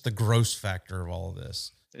 like just the gross factor of all of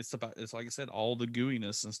this. It's like I said, all the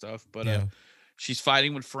gooiness and stuff. But she's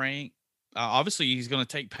fighting with Frank. Obviously, he's going to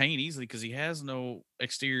take pain easily because he has no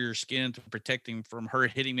exterior skin to protect him from her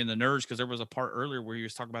hitting him in the nerves. Because there was a part earlier where he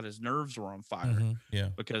was talking about his nerves were on fire.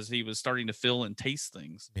 Because he was starting to feel and taste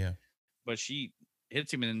things. Yeah. But she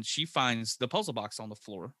hits him, and she finds the puzzle box on the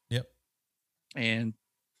floor. Yep. And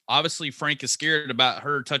obviously, Frank is scared about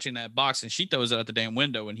her touching that box, and she throws it out the damn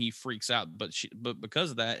window, and he freaks out. But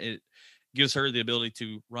because of that, it gives her the ability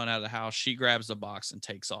to run out of the house. She grabs the box and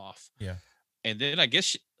takes off. Yeah. And then I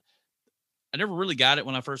guess I never really got it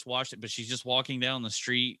when I first watched it, but she's just walking down the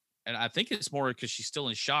street. And I think it's more because she's still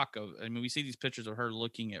in shock. I mean, we see these pictures of her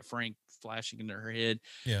looking at Frank flashing into her head.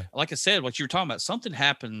 Yeah. Like I said, what you were talking about, something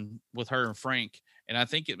happened with her and Frank. And I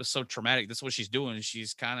think it was so traumatic. That's what she's doing.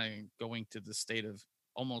 She's kind of going to the state of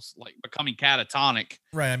almost like becoming catatonic.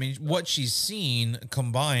 Right. I mean, what she's seen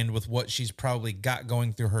combined with what she's probably got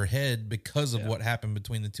going through her head because of what happened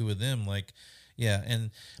between the two of them. Like, yeah.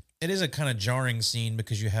 And it is a kind of jarring scene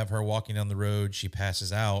because you have her walking down the road. She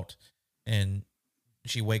passes out and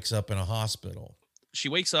she wakes up in a hospital. She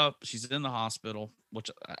wakes up. She's in the hospital,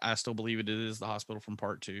 which I still believe it is the hospital from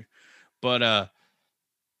part 2. But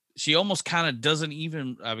she almost kind of doesn't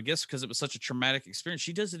even, I guess because it was such a traumatic experience,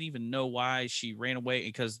 she doesn't even know why she ran away,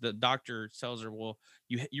 because the doctor tells her, well,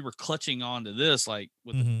 you were clutching onto this like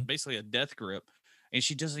with basically a death grip. And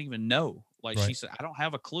she doesn't even know. Like she said, I don't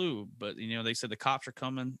have a clue. But, they said the cops are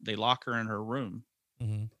coming. They lock her in her room.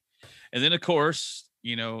 And then, of course,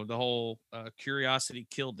 the whole curiosity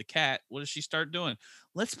killed the cat. What does she start doing?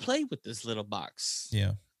 Let's play with this little box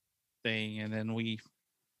thing. And then we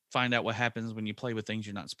find out what happens when you play with things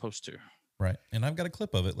you're not supposed to. Right. And I've got a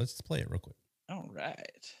clip of it. Let's play it real quick. All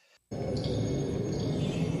right.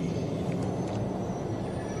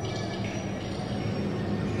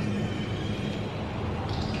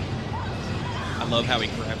 I love how he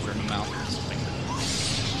grabs her in the mouth with his finger.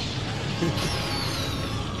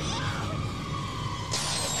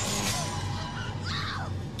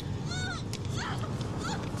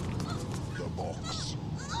 The box.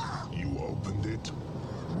 You opened it.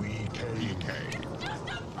 We came.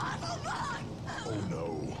 Oh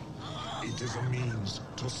no. It is a means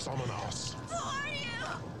to summon us. Who are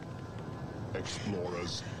you?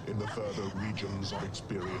 Explorers in the further regions of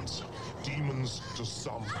experience. Demons to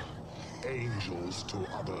some. Angels to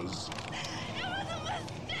others. It was a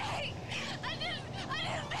mistake. I didn't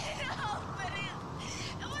mean to help, but it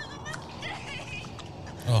was a mistake.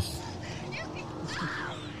 Oh.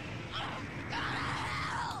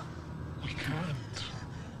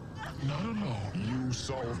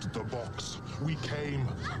 left the box. We came.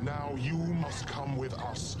 Now you must come with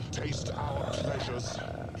us. Taste our pleasures.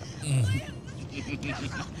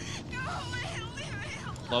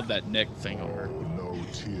 Love that neck thing on her. Oh, no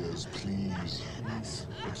tears, please.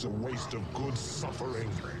 It's a waste of good suffering.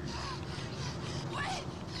 Please wait.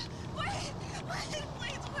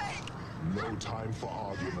 No time for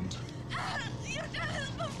argument. You've done this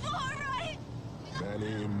before, right?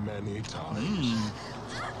 Many times.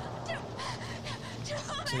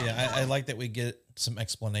 So yeah, I like that we get some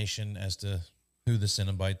explanation as to who the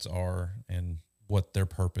Cenobites are and what their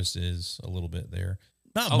purpose is a little bit there.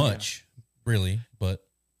 Not much, really, but.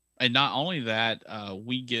 And not only that,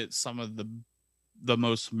 we get some of the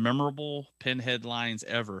most memorable Pinhead lines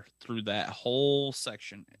ever through that whole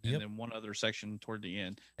section, and then one other section toward the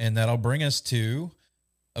end. And that'll bring us to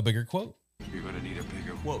a bigger quote. You're going to need a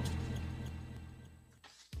bigger quote.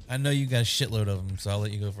 I know you got a shitload of them, so I'll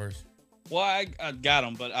let you go first. Well, I got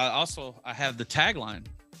them, but I have the tagline.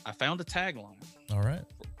 I found a tagline. All right.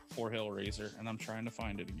 For Hellraiser, and I'm trying to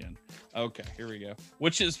find it again. Okay, here we go.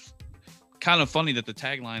 Which is kind of funny that the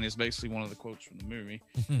tagline is basically one of the quotes from the movie,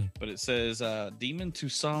 but it says, demon to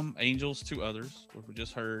some, angels to others, what we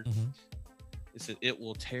just heard. It said, it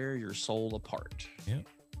will tear your soul apart. Yep.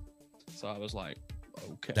 So I was like,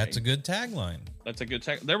 okay. That's a good tagline. That's a good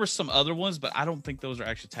tag. There were some other ones, but I don't think those are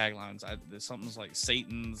actually taglines. Something's like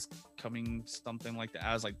Satan's coming, something like that.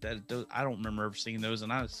 I was like, I don't remember ever seeing those,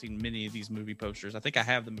 and I've seen many of these movie posters. I think I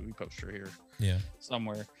have the movie poster here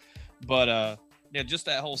somewhere. But yeah, just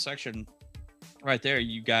that whole section right there.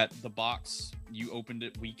 You got the box. You opened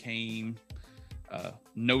it. We came.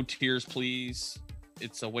 No tears, please.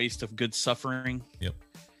 It's a waste of good suffering. Yep.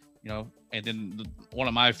 You know, and then one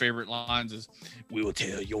of my favorite lines is, "We will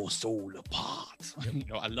tear your soul apart." Yep. You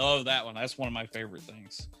know, I love that one. That's one of my favorite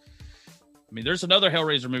things. I mean, there's another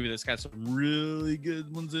Hellraiser movie that's got some really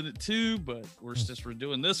good ones in it too, but since we're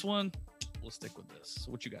doing this one, we'll stick with this.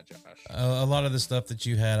 So what you got, Josh? A lot of the stuff that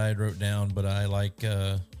you had, I wrote down, but I like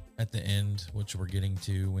at the end, which we're getting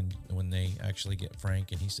to when they actually get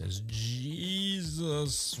Frank and he says,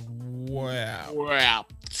 "Jesus wept."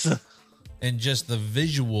 And just the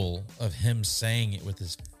visual of him saying it with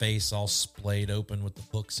his face all splayed open with the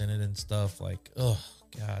hooks in it and stuff, like, oh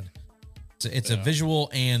God. It's a visual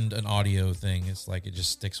and an audio thing. It's like it just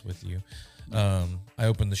sticks with you. I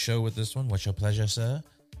opened the show with this one. What's your pleasure, sir?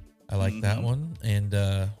 I like that one. And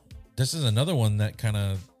this is another one that kind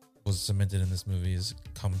of was cemented in this movie is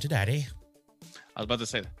Come to Daddy. I was about to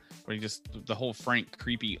say that. Where you just, the whole Frank,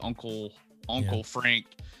 creepy Uncle Frank.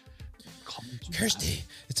 Kirsty,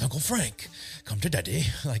 it's Uncle Frank. Come to Daddy.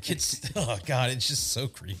 Like it's, oh God, it's just so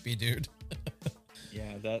creepy, dude.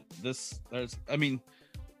 Yeah, I mean,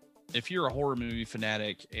 if you're a horror movie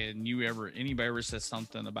fanatic and anybody ever says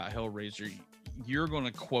something about Hellraiser, you're going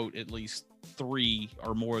to quote at least 3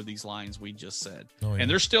 or more of these lines we just said. Oh, yeah. And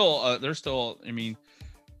they're still, I mean,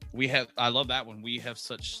 I love that one. We have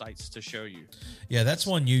such sights to show you. Yeah, that's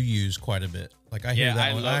one you use quite a bit. Like I hear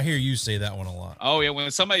that one. I hear you say that one a lot. Oh yeah, when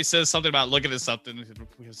somebody says something about looking at something,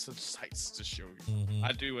 we have such sights to show you. Mm-hmm.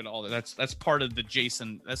 I do it all. That's part of the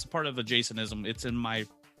Jason. That's part of the Jasonism. It's in my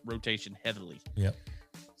rotation heavily. Yep.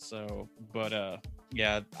 So, but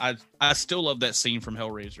yeah, I still love that scene from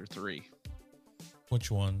Hellraiser 3. Which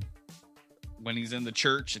one? When he's in the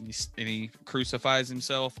church and he crucifies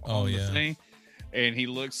himself on the thing. And he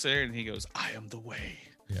looks there and he goes, "I am the way."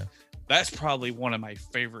 Yeah. That's probably one of my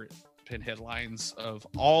favorite Pinhead lines of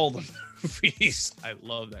all the movies. I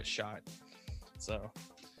love that shot. So,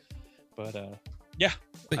 but yeah,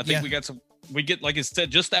 I think we get, like I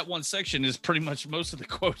said, just that one section is pretty much most of the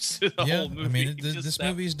quotes to the whole movie. I mean, this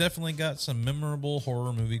movie's definitely got some memorable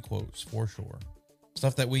horror movie quotes for sure.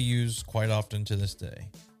 Stuff that we use quite often to this day.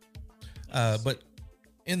 But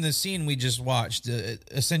in the scene we just watched,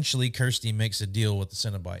 essentially Kirsty makes a deal with the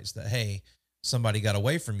Cenobites that, hey, somebody got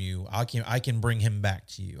away from you. I can bring him back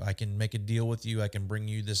to you. I can make a deal with you. I can bring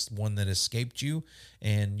you this one that escaped you,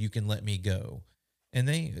 and you can let me go. And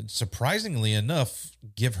they, surprisingly enough,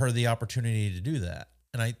 give her the opportunity to do that.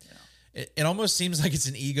 And it almost seems like it's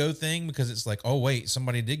an ego thing because it's like, oh wait,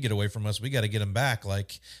 somebody did get away from us. We got to get him back.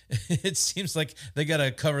 Like it seems like they got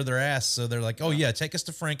to cover their ass. So they're like, oh yeah, take us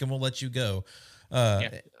to Frank and we'll let you go.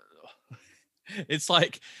 It's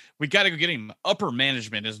like, we got to go get him. Upper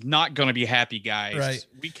management is not going to be happy, guys. Right.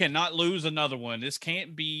 We cannot lose another one. This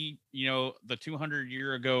can't be, the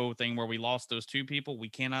 200-year ago thing where we lost those 2 people. We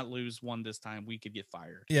cannot lose one this time. We could get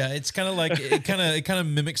fired. Yeah, it's kind of like it kind of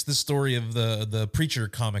mimics the story of the Preacher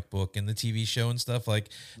comic book and the TV show and stuff. Like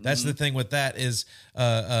that's the thing with that is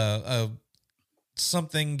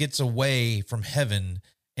something gets away from heaven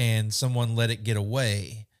and someone let it get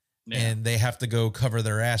away. and they have to go cover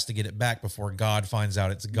their ass to get it back before God finds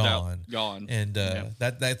out it's gone. Gone. And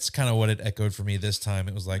that's kind of what it echoed for me this time.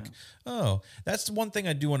 It was like, oh, that's one thing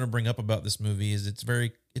I do want to bring up about this movie is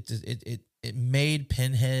it made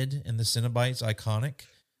Pinhead and the Cenobites iconic,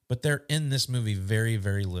 but they're in this movie very,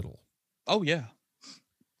 very little. Oh yeah.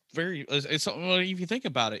 It's well, if you think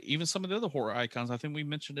about it, even some of the other horror icons, I think we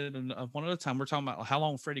mentioned it in one at a time. We're talking about how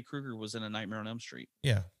long Freddy Krueger was in A Nightmare on Elm Street.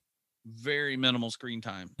 Yeah. Very minimal screen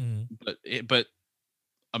time, Mm-hmm. but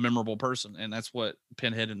a memorable person, and that's what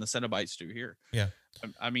Pinhead and the Cenobites do here. Yeah,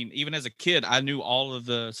 I mean, even as a kid, I knew all of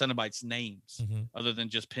the Cenobites' names other than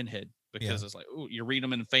just Pinhead, because it's like, oh, you read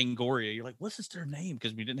them in Fangoria, you're like, what's their name?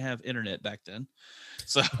 Because we didn't have internet back then,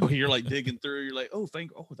 so you're like digging through. You're like, oh,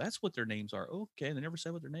 that's what their names are. Okay, they never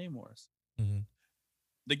said what their name was. Mm-hmm.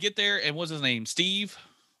 They get there, and what's his name? Steve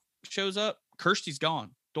shows up. Kirsty's gone.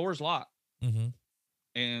 Door's locked. Mm-hmm.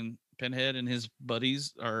 And Pinhead and his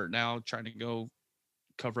buddies are now trying to go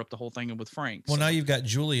cover up the whole thing with Frank. Well, now you've got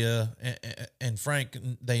Julia and Frank.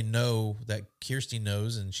 They know that Kirsty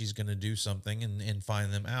knows, and she's going to do something and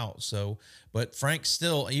find them out. So, but Frank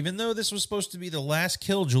still, even though this was supposed to be the last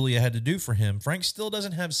kill Julia had to do for him, Frank still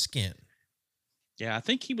doesn't have skin. Yeah, I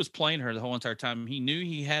think he was playing her the whole entire time. He knew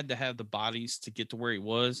he had to have the bodies to get to where he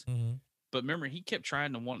was. Mm-hmm. But remember, he kept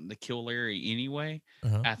trying to want to kill Larry anyway.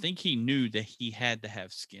 Uh-huh. I think he knew that he had to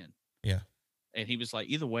have skin. Yeah. And he was like,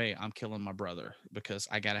 either way, I'm killing my brother because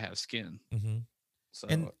I got to have skin. Mm-hmm. So,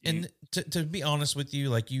 and to be honest with you,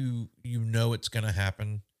 like you know it's going to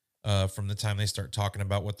happen from the time they start talking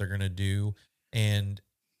about what they're going to do. And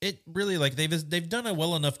it really, like, they've done a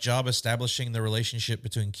well enough job establishing the relationship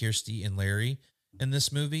between Kirsty and Larry in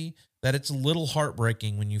this movie that it's a little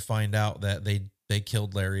heartbreaking when you find out that they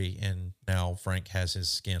killed Larry and now Frank has his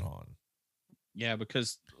skin on. Yeah,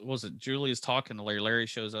 because Julia's talking to Larry. Larry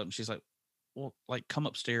shows up and she's like, well, like, come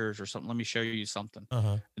upstairs or something. Let me show you something.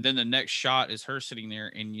 Uh-huh. And then the next shot is her sitting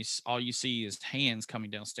there, and all you see is hands coming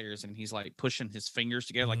downstairs, and he's like pushing his fingers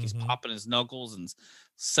together, like he's popping his knuckles and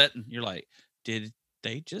setting. You're like, did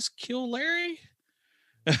they just kill Larry?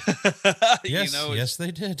 Yes, yes,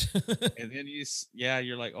 they did. And then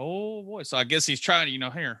you're like, oh boy. So I guess he's trying to,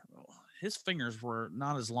 here, his fingers were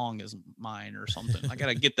not as long as mine or something. I got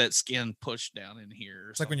to get that skin pushed down in here.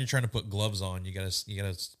 It's like when you're trying to put gloves on, you gotta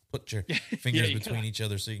put your fingers between each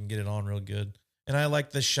other so you can get it on real good. And I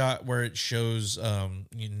like the shot where it shows,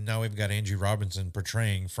 now we've got Andrew Robinson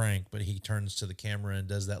portraying Frank, but he turns to the camera and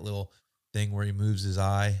does that little thing where he moves his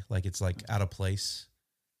eye like it's like out of place.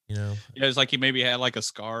 Yeah, it's like he maybe had like a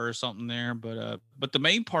scar or something there, but the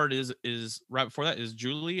main part is right before that is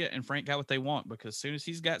Julia and Frank got what they want, because as soon as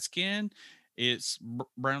he's got skin, it's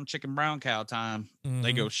brown chicken, brown cow time. Mm-hmm.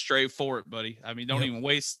 They go straight for it, buddy. I mean, don't even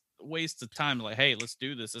waste the time. Like, hey, let's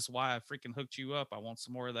do this. That's why I freaking hooked you up. I want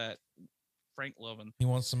some more of that Frank loving. He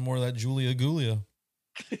wants some more of that Julia Gulia.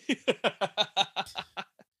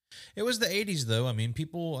 It was the 80s though. I mean,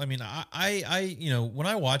 I when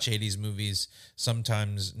I watch 80s movies,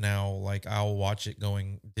 sometimes now, like, I'll watch it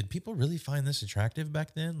going, did people really find this attractive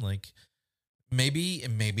back then? Like maybe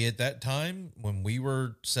at that time when we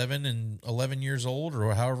were 7 and 11 years old or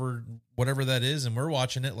whatever that is. And we're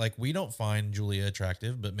watching it, like, we don't find Julia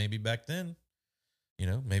attractive, but maybe back then,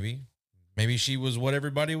 maybe she was what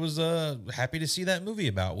everybody was happy to see that movie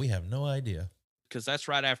about. We have no idea. Because that's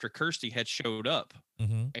right after Kirsty had showed up,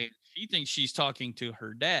 and she thinks she's talking to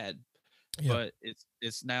her dad, but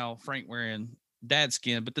it's now Frank wearing dad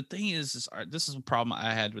skin. But the thing is this is a problem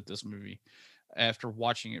I had with this movie after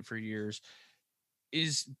watching it for years.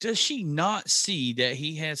 Does she not see that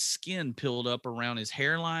he has skin peeled up around his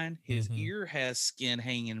hairline? His ear has skin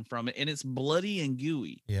hanging from it, and it's bloody and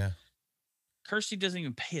gooey. Yeah. Kirsty doesn't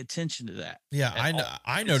even pay attention to that. Yeah,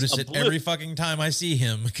 I notice it every fucking time I see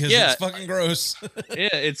him because it's fucking gross.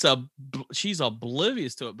 She's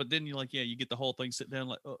oblivious to it. But then you get the whole thing, sit down,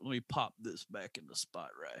 like, oh, let me pop this back in the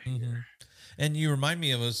spot right here. And you remind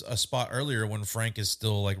me of a spot earlier when Frank is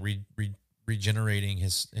still like regenerating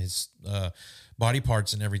his body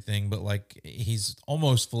parts and everything, but like he's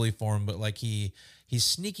almost fully formed, but like he's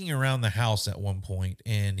sneaking around the house at one point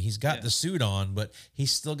and he's got the suit on, but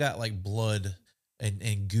he's still got like blood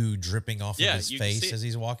and goo dripping off of his face as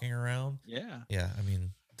he's walking around. Yeah. I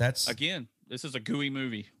mean, this is a gooey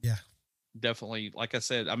movie. Yeah, definitely. Like I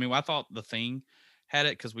said, I mean, I thought The Thing had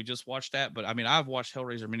it because we just watched that, but I mean, I've watched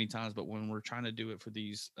Hellraiser many times, but when we're trying to do it for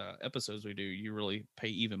these episodes we do, you really pay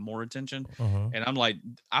even more attention. And I'm like,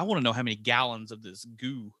 I want to know how many gallons of this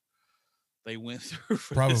goo they went through.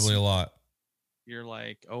 Probably a lot. You're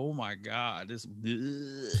like, oh my God, this.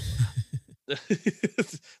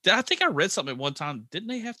 I think I read something at one time. Didn't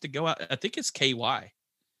they have to go out? I think it's KY.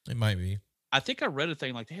 It might be. I think I read a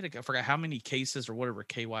thing like they had I forgot how many cases or whatever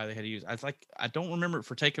KY they had to use. I don't remember it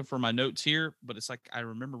for taken from my notes here, but it's like I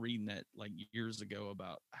remember reading that like years ago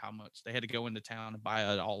about how much they had to go into town and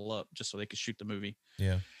buy it all up just so they could shoot the movie.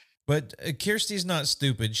 Yeah. But Kirsty's not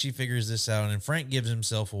stupid. She figures this out, and Frank gives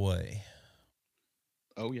himself away.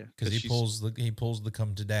 Oh yeah, because he pulls the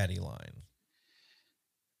come to daddy line,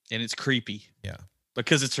 and it's creepy. Yeah,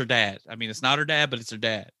 because it's her dad. I mean, it's not her dad, but it's her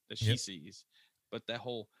dad that she sees. But that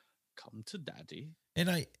whole come to daddy.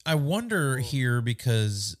 And I wonder here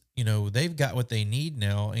because, you know, they've got what they need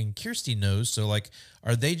now and Kirsty knows. So like,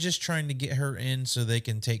 are they just trying to get her in so they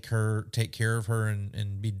can take care of her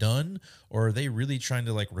and be done? Or are they really trying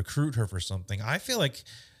to like recruit her for something? I feel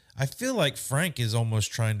like Frank is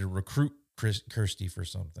almost trying to recruit Kirsty for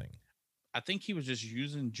something. I think he was just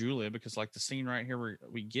using Julia because like the scene right here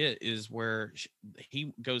we get is where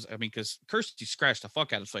he goes, I mean, because Kirsty scratched the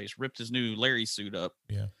fuck out of his face, ripped his new Larry suit up.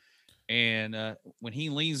 Yeah. And when he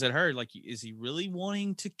leans at her, like, is he really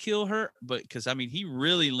wanting to kill her? But because, I mean, he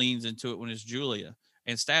really leans into it when it's Julia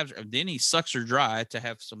and stabs her. Then he sucks her dry to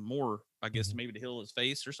have some more, I guess, maybe to heal his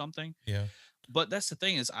face or something. Yeah. But that's the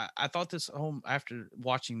thing is I thought this home after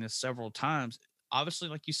watching this several times, obviously,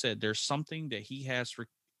 like you said, there's something that he has for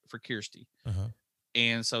Kirsty. Uh-huh.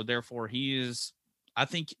 And so therefore I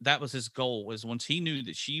think that was his goal was once he knew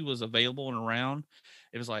that she was available and around,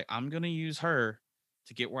 it was like, I'm going to use her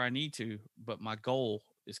to get where I need to, but my goal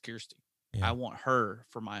is Kirsty. Yeah. I want her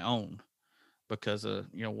for my own because of,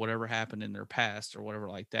 you know, whatever happened in their past or whatever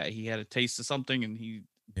like that. He had a taste of something and he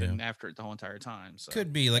been after it the whole entire time. So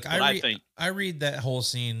could be like, I read that whole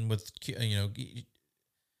scene with, you know,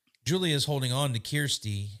 Julia's holding on to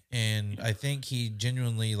Kirsty, and I think he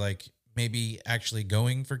genuinely like maybe actually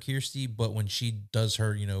going for Kirsty, but when she does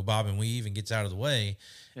her, you know, bob and weave and gets out of the way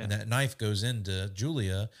and that knife goes into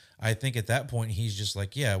Julia, I think at that point he's just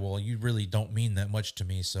like, yeah, well, you really don't mean that much to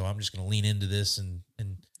me, so I'm just going to lean into this and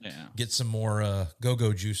get some more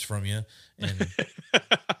go-go juice from you and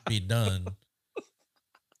be done.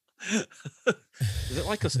 Is it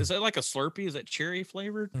like a Slurpee? Is that cherry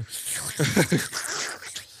flavored?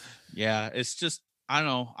 Yeah, it's just I don't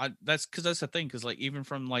know. That's the thing. Because like even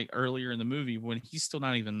from like earlier in the movie when he's still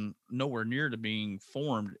not even nowhere near to being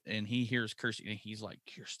formed, and he hears Kirsty, and he's like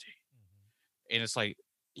Kirsty, and it's like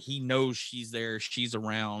he knows she's there, she's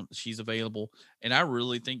around, she's available, and I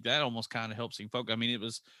really think that almost kind of helps him focus. I mean, it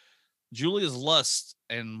was Julia's lust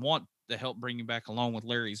and want to help bring him back along with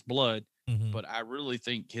Larry's blood, but I really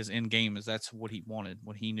think his end game is that's what he wanted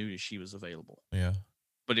when he knew that she was available. Yeah.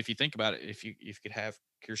 But if you think about it, if you could have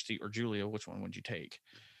Kirsty or Julia, which one would you take?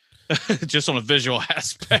 Just on a visual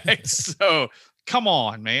aspect. So come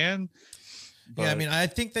on, man. But, yeah, I mean, I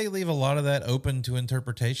think they leave a lot of that open to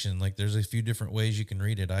interpretation. Like there's a few different ways you can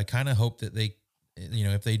read it. I kind of hope that they, you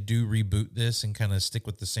know, if they do reboot this and kind of stick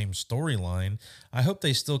with the same storyline, I hope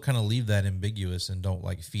they still kind of leave that ambiguous and don't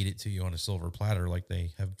like feed it to you on a silver platter like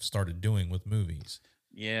they have started doing with movies.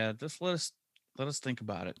 Yeah, just let us think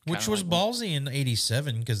about it. Which was like ballsy in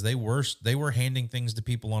 '87 because they were handing things to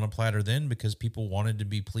people on a platter then because people wanted to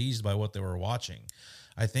be pleased by what they were watching.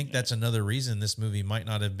 I think that's another reason this movie might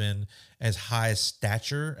not have been as high a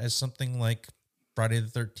stature as something like Friday the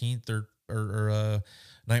 13th or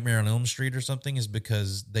Nightmare on Elm Street or something is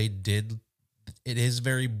because it is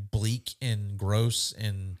very bleak and gross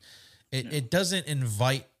and it doesn't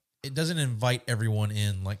invite everyone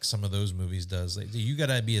in like some of those movies does. Like, you got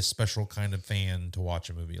to be a special kind of fan to watch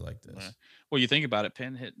a movie like this. Well, you think about it,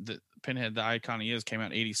 Pinhead, the icon he is, came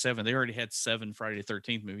out in '87. They already had 7 Friday the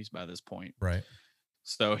 13th movies by this point. Right.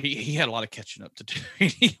 So he had a lot of catching up to do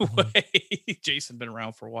anyway. Jason been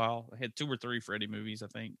around for a while. I had 2 or 3 Freddy movies, I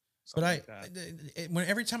think. But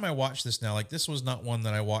every time I watch this now, like this was not one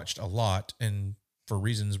that I watched a lot and for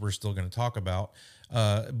reasons we're still going to talk about.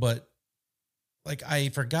 But like I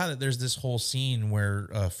forgot that there's this whole scene where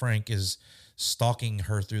Frank is stalking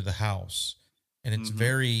her through the house, and it's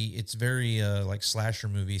very like slasher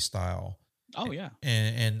movie style. Oh yeah,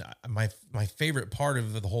 and my favorite part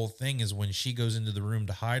of the whole thing is when she goes into the room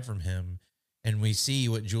to hide from him, and we see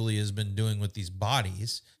what Julia's been doing with these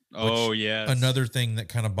bodies. Oh yeah, another thing that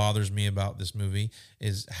kind of bothers me about this movie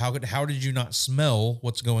is how did you not smell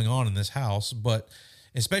what's going on in this house? But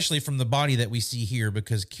especially from the body that we see here,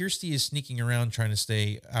 because Kirsty is sneaking around trying to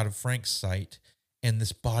stay out of Frank's sight, and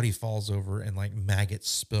this body falls over and like maggots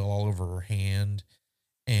spill all over her hand.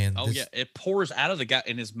 And it pours out of the guy,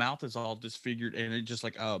 and his mouth is all disfigured, and it just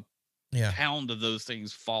like a pound of those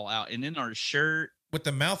things fall out, and in our shirt with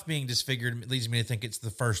the mouth being disfigured, it leads me to think it's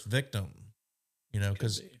the first victim. You know,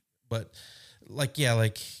 but like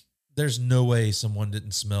there's no way someone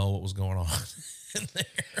didn't smell what was going on. in there.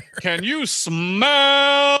 Can you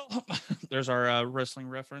smell? There's our wrestling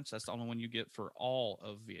reference. That's the only one you get for all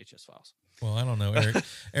of VHS Files. Well, I don't know.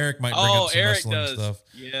 Eric might bring up some Eric wrestling does. stuff.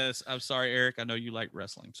 Yes, I'm sorry, Eric. I know you like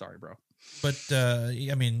wrestling. Sorry, bro. But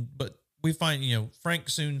I mean, but we find, Frank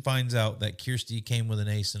soon finds out that Kirsty came with an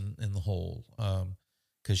ace in the hole,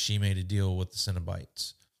 because she made a deal with the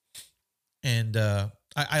Cenobites. And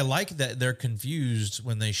I like that they're confused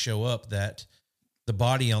when they show up that the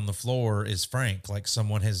body on the floor is Frank, like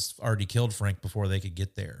someone has already killed Frank before they could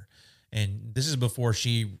get there. And this is before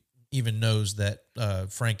she even knows that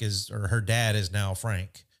Frank or her dad is now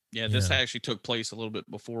Frank. Yeah, this actually took place a little bit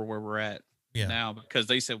before where we're at now, because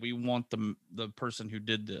they said we want the person who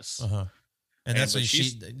did this. And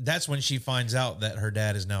that's when she finds out that her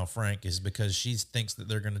dad is now Frank, is because she thinks that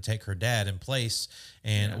they're going to take her dad in place.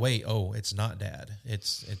 And wait, it's not dad.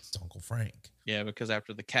 It's Uncle Frank. Yeah, because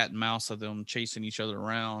after the cat and mouse of them chasing each other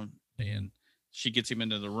around, and she gets him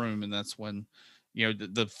into the room, and that's when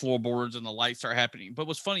the floorboards and the lights start happening. But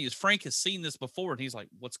what's funny is Frank has seen this before, and he's like,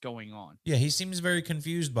 "What's going on?" Yeah, he seems very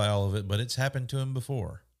confused by all of it, but it's happened to him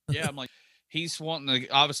before. Yeah, I'm like, he's wanting to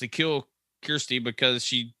obviously kill Kirsty because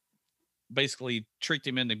she basically tricked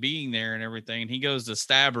him into being there and everything. And he goes to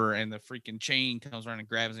stab her, and the freaking chain comes around and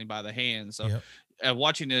grabs him by the hand. So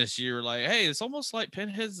watching this, you're like, hey, it's almost like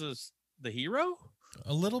Pinhead's the hero.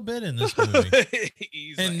 A little bit in this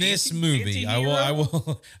movie. I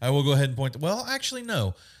will go ahead and point. Well, actually,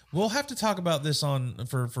 no. We'll have to talk about this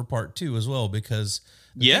for part 2 as well, because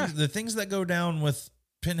the things that go down with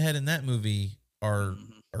Pinhead in that movie are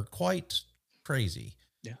quite crazy.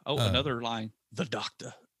 Yeah. Oh, another line. The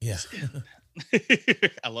doctor. Yeah.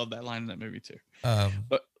 I love that line in that movie too.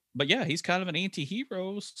 But yeah, he's kind of an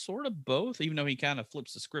anti-hero, sort of both, even though he kind of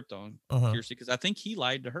flips the script on Kirsty, because I think he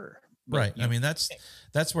lied to her. But, right. I mean, that's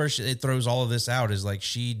where it throws all of this out, is like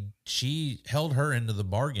she held her into the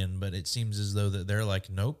bargain, but it seems as though that they're like,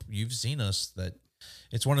 nope, you've seen us. That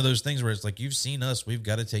it's one of those things where it's like, you've seen us, we've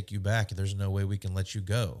got to take you back. There's no way we can let you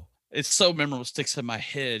go. It's so memorable. Sticks in my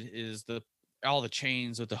head is all the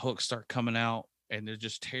chains with the hooks start coming out, and they're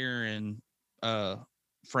just tearing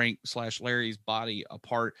Frank / Larry's body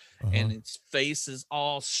apart, and its face is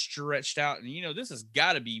all stretched out. And this has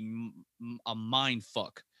got to be a mind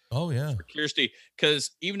fuck. Oh yeah, for Kirsty,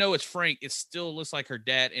 because even though it's Frank, it still looks like her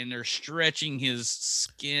dad, and they're stretching his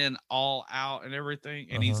skin all out and everything.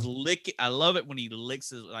 And he's licking. I love it when he licks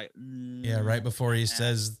his right before he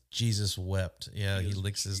says Jesus wept. Yeah, he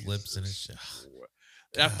licks his lips, and it's just,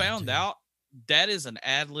 I found out that is an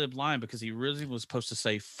ad-lib line, because he really was supposed to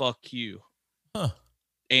say "fuck you,"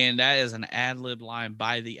 and that is an ad-lib line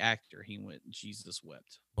by the actor. He went, "Jesus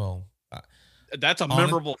wept." Well, that's a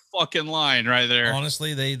memorable fucking line right there.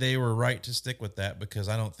 Honestly, they were right to stick with that, because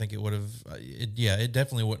I don't think it would have. It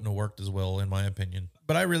definitely wouldn't have worked as well, in my opinion.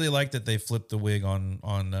 But I really like that they flipped the wig on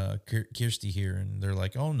Kirsty here, and they're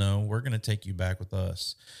like, "Oh no, we're going to take you back with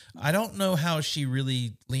us." I don't know how she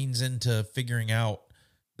really leans into figuring out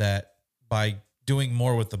that by doing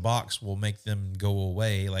more with the box will make them go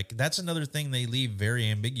away. Like, that's another thing they leave very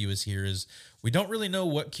ambiguous here, is we don't really know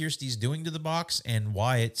what Kirsty's doing to the box and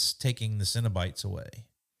why it's taking the Cenobites away.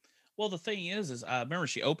 Well, the thing is remember,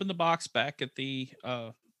 she opened the box back at the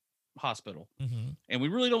hospital, and we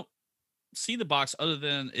really don't see the box other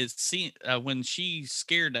than it's seen when she's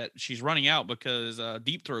scared that she's running out because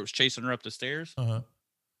Deep Throat's chasing her up the stairs.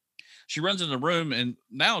 She runs in the room, and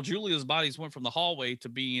now Julia's bodies went from the hallway to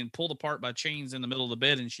being pulled apart by chains in the middle of the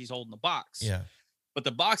bed, and she's holding the box. Yeah. But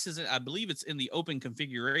the box isn't, I believe it's in the open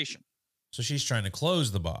configuration. So she's trying to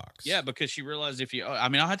close the box. Yeah, because she realized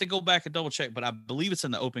I'll have to go back and double check, but I believe it's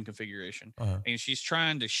in the open configuration. And she's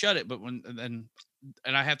trying to shut it, but and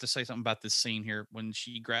I have to say something about this scene here when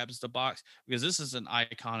she grabs the box, because this is an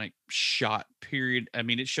iconic shot, period. I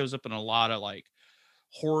mean, it shows up in a lot of like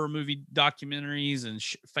horror movie documentaries and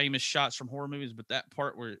famous shots from horror movies, but that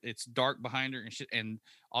part where it's dark behind her and shit, and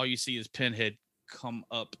all you see is Pinhead come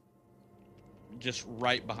up just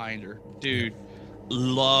right behind her, dude.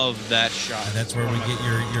 Love that shot. And that's where we get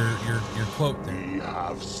your quote there. We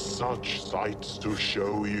have such sights to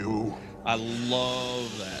show you. I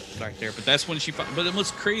love that right there. But that's when but it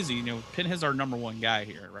was crazy, Pinhead's our number one guy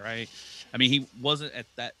here, right? I mean, he wasn't at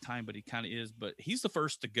that time, but he kind of is. But he's the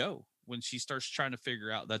first to go when she starts trying to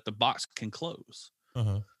figure out that the box can close.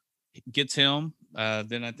 Gets him.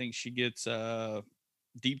 Then I think she gets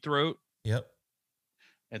Deep Throat. Yep.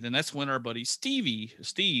 And then that's when our buddy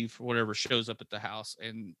Steve, whatever, shows up at the house,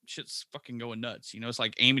 and shit's fucking going nuts. It's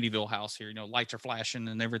like Amityville house here. Lights are flashing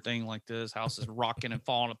and everything like this. House is rocking and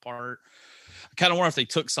falling apart. I kind of wonder if they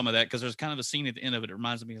took some of that, because there's kind of a scene at the end of it. It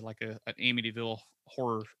reminds me of like an Amityville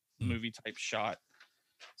horror movie type shot.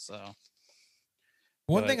 So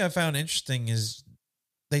one thing I found interesting is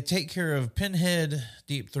they take care of Pinhead,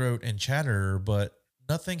 Deep Throat, and Chatterer, but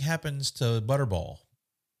nothing happens to Butterball.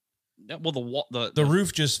 Well, the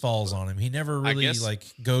roof just falls on him. He never really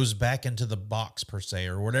guess, goes back into the box per se,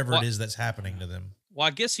 or whatever it is that's happening to them. Well,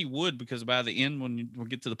 I guess he would, because by the end, when we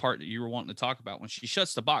get to the part that you were wanting to talk about, when she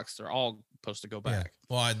shuts the box, they're all supposed to go back.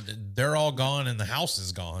 Yeah. Well, they're all gone and the house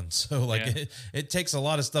is gone. So it takes a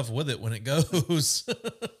lot of stuff with it when it goes.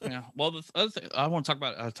 Yeah. Well, the other thing I want to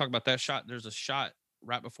talk about that shot. There's a shot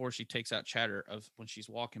right before she takes out Chatter of when she's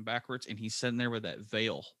walking backwards and he's sitting there with that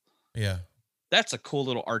veil. Yeah. That's a cool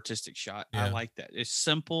little artistic shot. Yeah. I like that. It's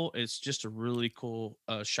simple. It's just a really cool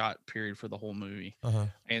shot period for the whole movie.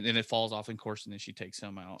 And then it falls off in course, and then she takes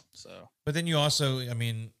him out. So, but then you also, I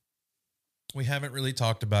mean, we haven't really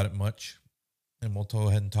talked about it much, and we'll go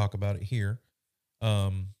ahead and talk about it here.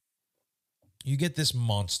 You get this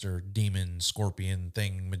monster, demon, scorpion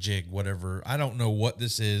thing, majig, whatever. I don't know what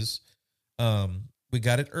this is. We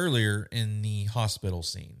got it earlier in the hospital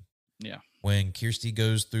scene. Yeah. When Kirsty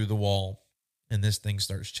goes through the wall and this thing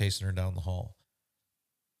starts chasing her down the hall.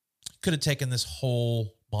 Could have taken this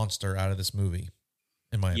whole monster out of this movie,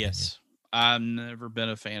 in my opinion. Yes. I've never been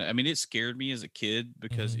a fan. I mean, it scared me as a kid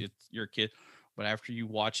because you're a kid, but after you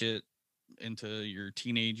watch it into your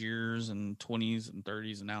teenage years and 20s and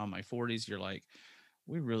 30s and now in my 40s, you're like,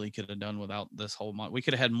 we really could have done without this whole we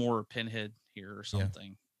could have had more Pinhead here or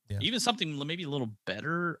something. Yeah. Even something maybe a little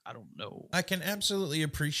better. I don't know. I can absolutely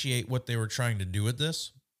appreciate what they were trying to do with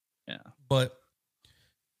this. Yeah. But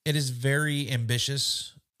it is very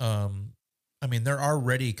ambitious. I mean, they're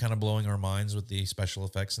already kind of blowing our minds with the special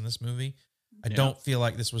effects in this movie. I don't feel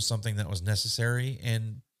like this was something that was necessary.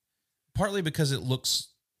 And partly because it looks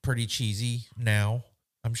pretty cheesy now.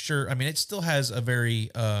 I'm sure. I mean, it still has a very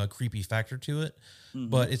creepy factor to it.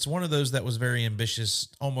 But it's one of those that was very ambitious,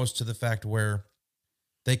 almost to the fact where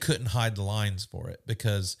they couldn't hide the lines for it,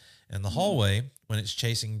 because in the hallway, when it's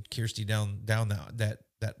chasing Kirsty down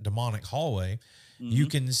that demonic hallway, you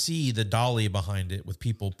can see the dolly behind it with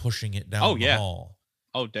people pushing it down the hall.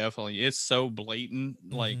 Oh, definitely. It's so blatant.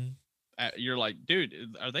 Like, you're like,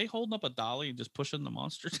 dude, are they holding up a dolly and just pushing the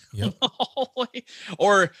monster down the hallway?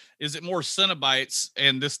 Or is it more Cenobites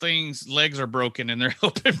and this thing's legs are broken and they're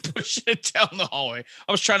helping push it down the hallway?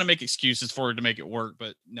 I was trying to make excuses for it to make it work,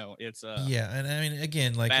 but no, it's and I mean,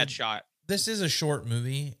 again, like, bad shot. This is a short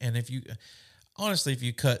movie, and if you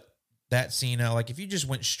cut that scene out, like if you just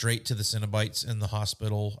went straight to the Cenobites in the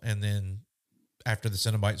hospital, and then after the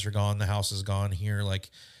Cenobites are gone, the house is gone here, like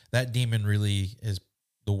that demon really is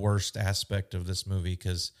the worst aspect of this movie,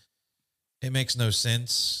 because it makes no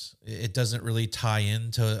sense. It doesn't really tie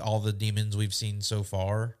into all the demons we've seen so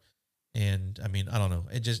far. And I mean, I don't know.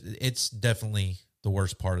 It's definitely the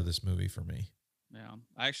worst part of this movie for me. Yeah.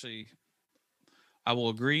 Actually, I will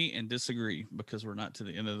agree and disagree, because we're not to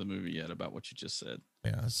the end of the movie yet about what you just said.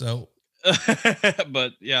 Yeah. So,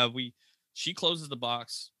 but yeah, she closes the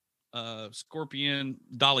box. Scorpion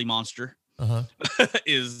Dolly monster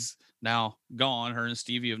is now gone. Her and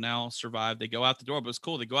Stevie have now survived. They go out the door, but it's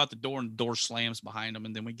cool. They go out the door and the door slams behind them.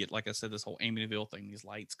 And then we get, like I said, this whole Amityville thing. These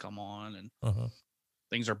lights come on and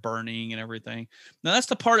things are burning and everything. Now that's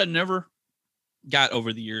the part I never got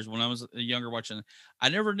over the years when I was younger watching. I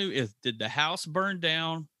never knew did the house burn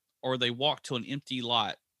down or they walked to an empty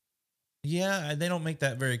lot. Yeah, they don't make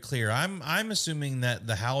that very clear. I'm assuming that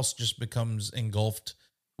the house just becomes engulfed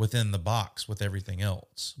within the box with everything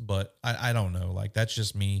else, but I don't know. Like, that's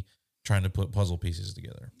just me trying to put puzzle pieces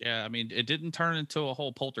together. Yeah, I mean, it didn't turn into a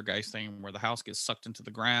whole poltergeist thing where the house gets sucked into the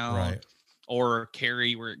ground, right? Or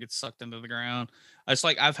Carrie where it gets sucked into the ground. It's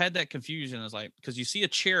like I've had that confusion. It's like, because you see a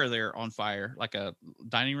chair there on fire, like a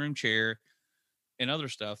dining room chair, and other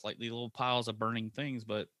stuff like these little piles of burning things.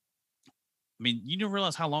 But I mean, you didn't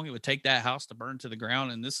realize how long it would take that house to burn to the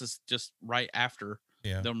ground, and this is just right after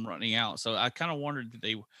them running out. So I kind of wondered, did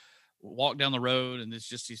they walk down the road and it's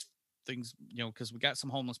just these things, because we got some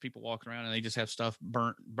homeless people walking around and they just have stuff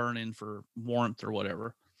burning for warmth or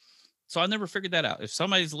whatever. So I never figured that out. If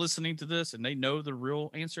somebody's listening to this and they know the real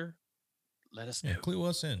answer, let us know. Yeah, clue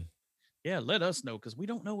us in. Yeah, let us know, because we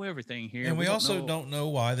don't know everything here. And we also don't know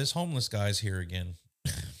why this homeless guy's here again.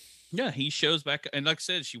 Yeah, he shows back. And like I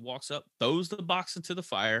said, she walks up, throws the box into the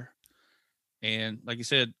fire. And like you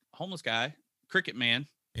said, homeless guy, cricket man,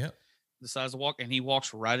 decides to walk, and he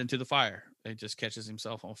walks right into the fire. It just catches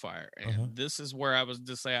himself on fire. And this is where I was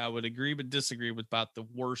to say I would agree but disagree with about the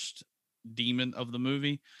worst demon of the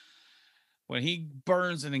movie. When he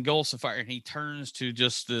burns and engulfs the fire and he turns to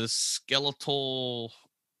just this skeletal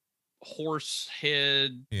horse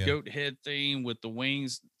head, goat head thing with the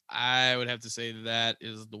wings, I would have to say that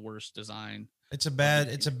is the worst design. It's a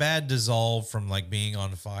bad dissolve from like being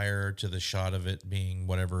on fire to the shot of it being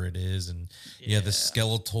whatever it is, and the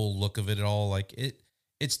skeletal look of it all. Like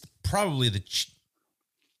it's probably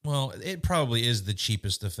it probably is the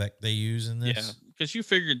cheapest effect they use in this. Yeah, because you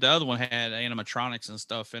figured the other one had animatronics and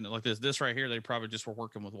stuff in it. Like this right here, they probably just were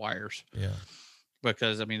working with wires. Yeah,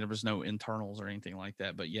 because I mean there was no internals or anything like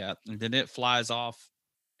that. But yeah, and then it flies off,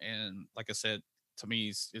 and like I said, to me,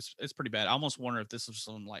 it's pretty bad. I almost wonder if this was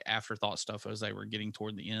some like afterthought stuff as they were getting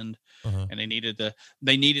toward the end, and they needed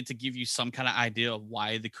to give you some kind of idea of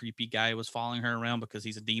why the creepy guy was following her around, because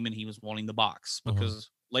he's a demon. He was wanting the box,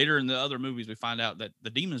 because later in the other movies we find out that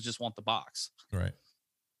the demons just want the box. Right.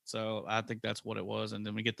 So I think that's what it was, and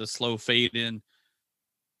then we get the slow fade in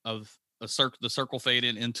of the circle fade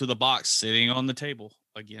in into the box sitting on the table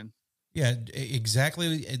again. Yeah,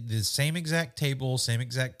 exactly. The same exact table, same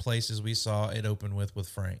exact place as we saw it open with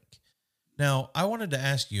Frank. Now, I wanted to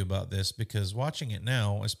ask you about this because watching it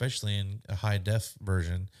now, especially in a high def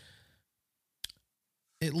version,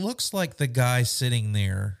 it looks like the guy sitting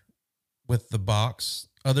there with the box,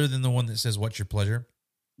 other than the one that says, "What's your pleasure?"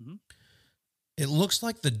 Mm-hmm. It looks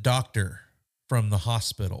like the doctor from the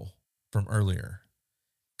hospital from earlier.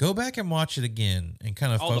 Go back and watch it again and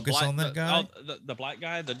kind of focus on that guy. The black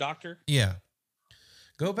guy, the doctor? Yeah.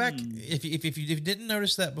 Go back. If you didn't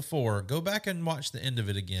notice that before, go back and watch the end of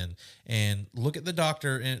it again and look at the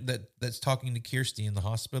doctor that's talking to Kirsty in the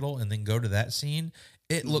hospital, and then go to that scene.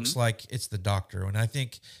 It looks like it's the doctor. And I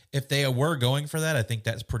think if they were going for that, I think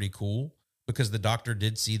that's pretty cool, because the doctor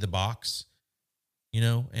did see the box,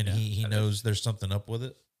 and he knows there's something up with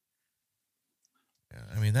it.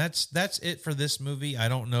 I mean, that's it for this movie. I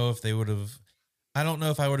don't know if I would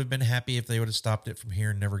have been happy if they would have stopped it from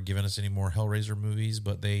here and never given us any more Hellraiser movies,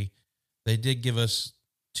 but they did give us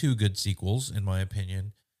 2 good sequels, in my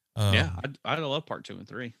opinion. I love part 2 and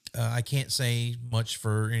 3. I can't say much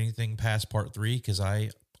for anything past part 3 because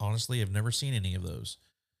I honestly have never seen any of those.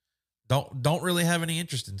 Don't really have any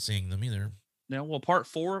interest in seeing them either. Now, well, part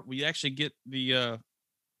 4, we actually get the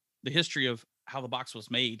history of how the box was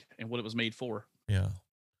made and what it was made for. Yeah.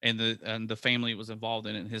 And the family was involved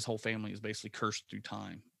in it, and his whole family is basically cursed through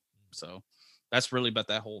time. So that's really what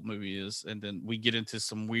that whole movie is. And then we get into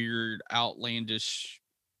some weird, outlandish.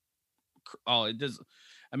 Oh, it does.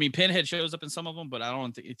 I mean, Pinhead shows up in some of them, but I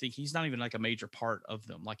don't think he's not even like a major part of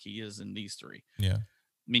them like he is in these 3. Yeah.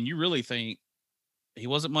 I mean, you really think he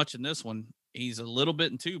wasn't much in this one. He's a little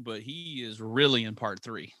bit in 2, but he is really in part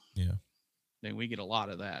 3. Yeah. Then we get a lot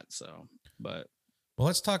of that. So, but. Well,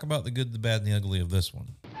 let's talk about the good, the bad, and the ugly of this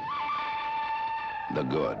one. The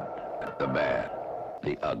good, the bad,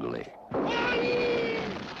 the ugly.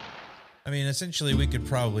 I mean, essentially, we could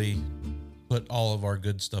probably put all of our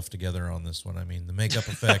good stuff together on this one. I mean, the makeup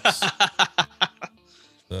effects,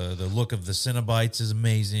 the look of the Cenobites is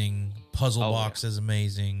amazing. Puzzle box is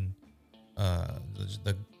amazing.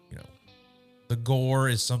 The gore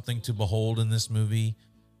is something to behold in this movie.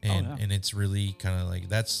 And it's really kind of like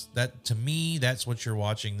that to me, that's what you're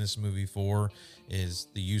watching this movie for, is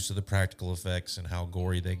the use of the practical effects and how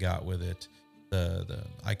gory they got with it. The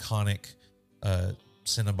iconic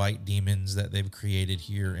Cenobite demons that they've created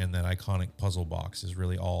here, and that iconic puzzle box is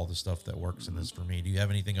really all the stuff that works in this for me. Do you have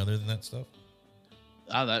anything other than that stuff?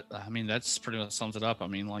 That's pretty much sums it up. I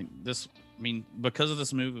mean, like this, because of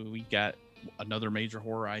this movie, we got another major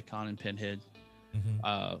horror icon in Pinhead.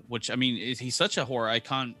 Which, I mean, he's such a horror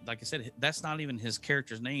icon. Like I said, that's not even his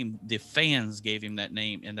character's name. The fans gave him that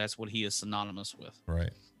name, and that's what he is synonymous with. Right.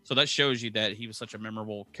 So that shows you that he was such a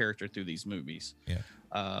memorable character through these movies.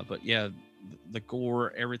 Yeah. But yeah, the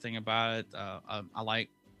gore, everything about it. I like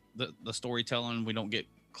the storytelling. We don't get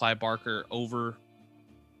Clive Barker over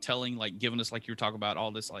telling, like giving us, like you were talking about,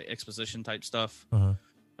 all this like exposition type stuff. I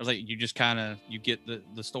was like, you just you get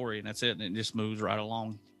the story, and that's it, and it just moves right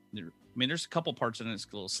along. I mean, there's a couple parts in it that's a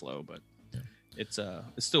little slow, but it's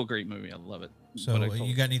still a great movie. I love it. So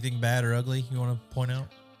you got anything bad or ugly you want to point out?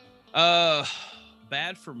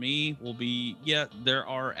 Bad for me will be, there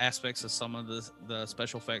are aspects of some of the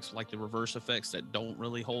special effects, like the reverse effects, that don't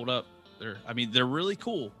really hold up. They're really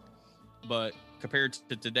cool, but compared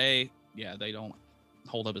to today, they don't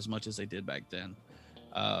hold up as much as they did back then.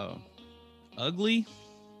 Ugly,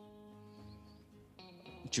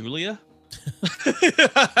 Julia.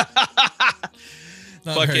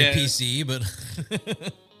 Not very PC, but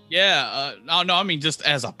no, I mean, just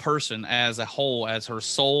as a person, as a whole, as her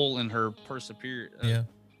soul and her persevere.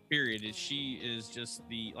 period. Is she is just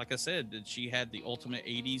the, like I said, that she had the ultimate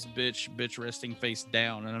 80s bitch resting face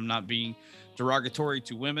down. And I'm not being derogatory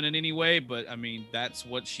to women in any way, but I mean, that's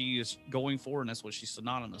what she is going for, and that's what she's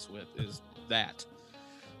synonymous with, is that.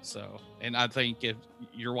 So, and I think if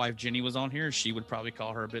your wife Jenny was on here, she would probably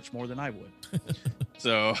call her a bitch more than I would.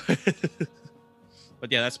 So,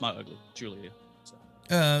 but yeah, that's my ugly, Julia. So.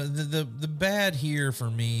 The bad here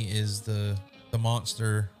for me is the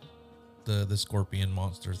monster, the scorpion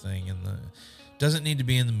monster thing, and the doesn't need to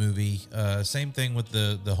be in the movie. Same thing with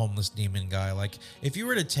the homeless demon guy. Like, if you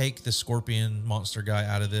were to take the scorpion monster guy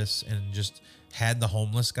out of this and just had the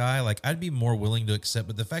homeless guy, like, I'd be more willing to accept.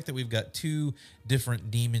 But the fact that we've got two different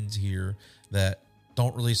demons here that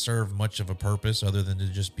don't really serve much of a purpose other than to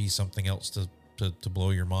just be something else to blow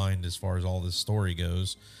your mind as far as all this story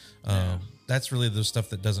goes. That's really the stuff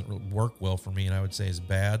that doesn't work well for me, and I would say is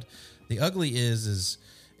bad. The ugly is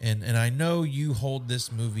and I know you hold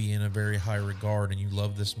this movie in a very high regard and you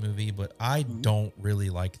love this movie, but I don't really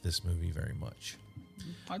like this movie very much.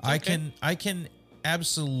 I can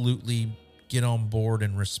absolutely get on board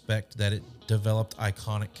and respect that it developed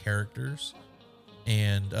iconic characters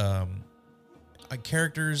and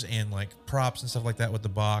like props and stuff like that with the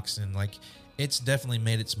box, and like it's definitely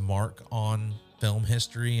made its mark on film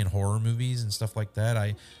history and horror movies and stuff like that.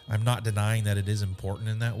 I'm not denying that it is important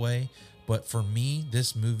in that way, but for me,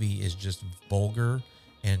 this movie is just vulgar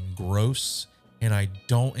and gross, and I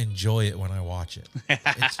don't enjoy it when I watch it.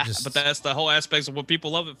 It's just, but that's the whole aspect of what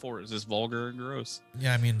people love it for, is this vulgar and gross.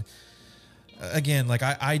 Yeah, I mean, again, like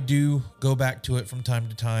I do go back to it from time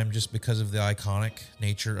to time just because of the iconic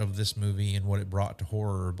nature of this movie and what it brought to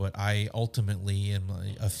horror, but I ultimately am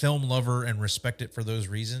a film lover and respect it for those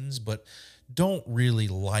reasons, but don't really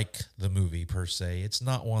like the movie per se. It's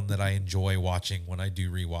not one that I enjoy watching when I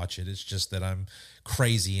do rewatch it. It's just that I'm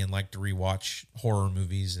crazy and like to rewatch horror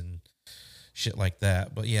movies and shit like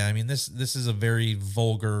that. But yeah, I mean, this is a very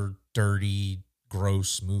vulgar, dirty,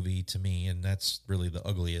 gross movie to me, and that's really the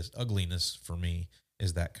ugliness for me,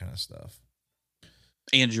 is that kind of stuff.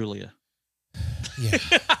 And Julia. Yeah.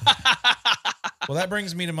 Well, that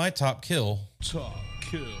brings me to my top kill. Top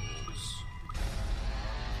kills.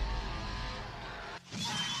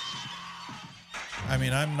 I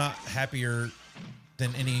mean, I'm not happier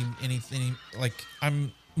than anything. Like,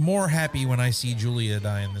 I'm more happy when I see Julia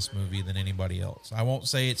die in this movie than anybody else. I won't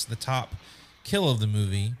say it's the top kill of the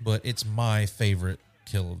movie, but it's my favorite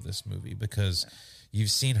kill of this movie because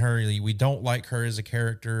you've seen her. We don't like her as a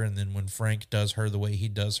character, and then when Frank does her the way he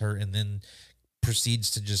does her, and then proceeds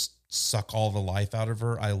to just suck all the life out of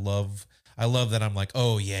her, I love that. I'm like,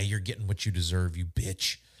 oh yeah, you're getting what you deserve, you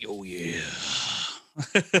bitch. Oh yeah.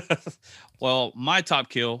 Well, my top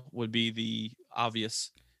kill would be the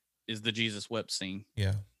obvious, is the Jesus wept scene.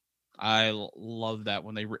 Yeah. I love that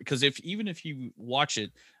when because even if you watch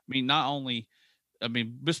it, I mean, not only, I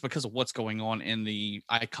mean, just because of what's going on in the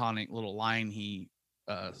iconic little line he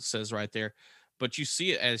says right there, but you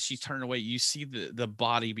see it as she's turning away, you see the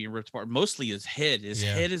body being ripped apart, mostly his head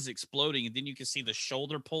head is exploding, and then you can see the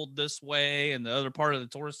shoulder pulled this way and the other part of the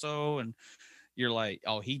torso, and you're like,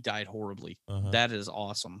 oh, he died horribly. That is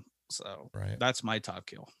awesome. So that's my top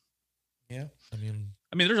kill. Yeah. I mean,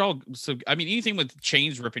 there's anything with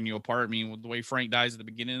chains ripping you apart. I mean, with the way Frank dies at the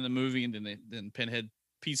beginning of the movie, and then Pinhead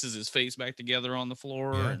pieces his face back together on the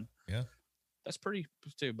floor. And that's pretty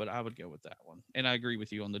too, but I would go with that one. And I agree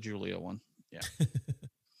with you on the Julia one. Yeah.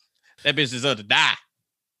 That bitch deserves to die.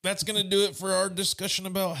 That's going to do it for our discussion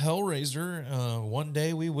about Hellraiser. One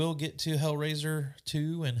day we will get to Hellraiser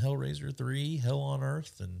 2 and Hellraiser 3, Hell on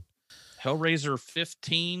Earth, and Hellraiser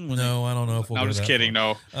 15. No, I don't know if we'll. I'm just kidding.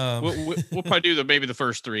 Far. No, we'll probably do maybe the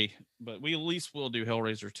first 3, but we at least will do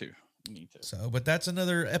Hellraiser 2. We need to. So, but that's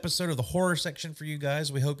another episode of the horror section for you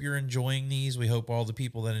guys. We hope you're enjoying these. We hope all the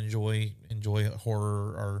people that enjoy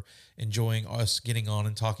horror are enjoying us getting on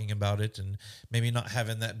and talking about it, and maybe not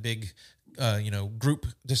having that big, group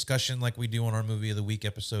discussion like we do on our movie of the week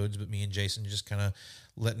episodes. But me and Jason just kind of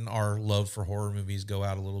letting our love for horror movies go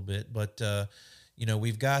out a little bit. But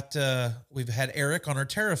we've had Eric on our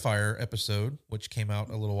Terrifier episode, which came out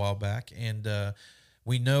a little while back, and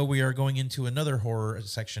we know we are going into another horror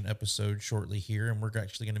section episode shortly here, and we're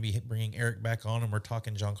actually going to be bringing Eric back on, and we're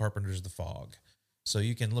talking John Carpenter's The Fog. So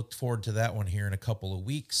you can look forward to that one here in a couple of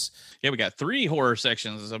weeks. Yeah, we got 3 horror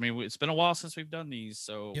sections. I mean, it's been a while since we've done these,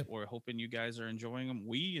 so we're hoping you guys are enjoying them.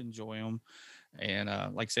 We enjoy them. And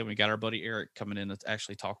like I said, we got our buddy Eric coming in to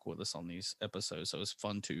actually talk with us on these episodes, so it's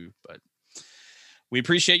fun too. But we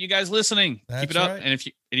appreciate you guys listening. That's Keep it up. right. And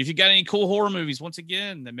if you got any cool horror movies, once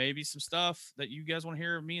again, there may be some stuff that you guys want to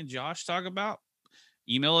hear me and Josh talk about,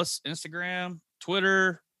 email us, Instagram,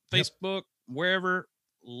 Twitter, Facebook, wherever.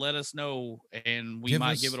 Let us know, and we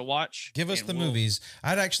might give it a watch. Give us the movies.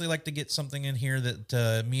 I'd actually like to get something in here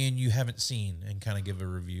that me and you haven't seen and kind of give a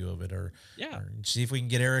review of it, or see if we can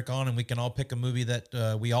get Eric on and we can all pick a movie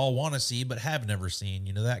that we all want to see but have never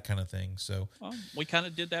seen, that kind of thing. So we kind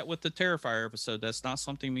of did that with the Terrifier episode. That's not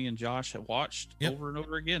something me and Josh have watched over and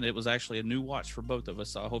over again. It was actually a new watch for both of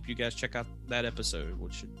us. So I hope you guys check out that episode,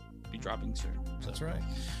 which should be dropping soon. That's right.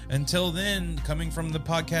 Until then, coming from the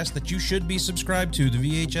podcast that you should be subscribed to,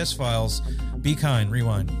 the VHS Files, be kind,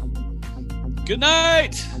 rewind. Good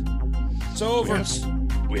night. It's over.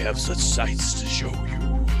 We have such sights to show you.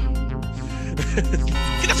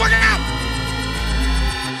 Get the fuck out!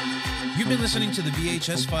 You've been listening to the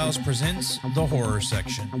VHS Files presents The Horror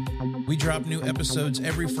Section. We drop new episodes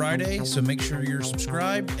every Friday, so make sure you're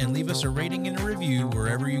subscribed and leave us a rating and a review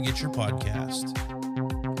wherever you get your podcast.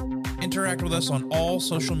 Interact with us on all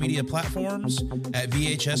social media platforms at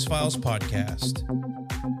VHS Files Podcast.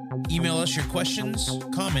 Email us your questions,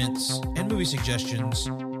 comments, and movie suggestions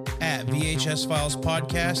at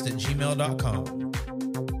vhsfilespodcast@gmail.com.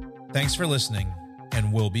 Thanks for listening,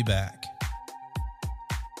 and we'll be back.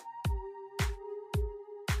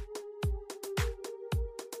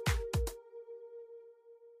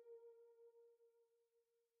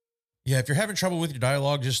 Yeah, if you're having trouble with your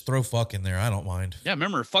dialogue, just throw fuck in there. I don't mind. Yeah,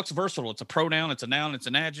 remember, fuck's versatile. It's a pronoun, it's a noun, it's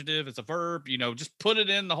an adjective, it's a verb. Just put it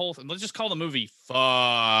in the whole thing. Let's just call the movie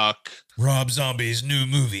Fuck. Rob Zombie's new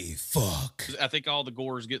movie, Fuck. I think all the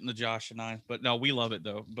gore is getting the Josh and I, but no, we love it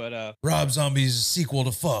though. But Rob Zombie's sequel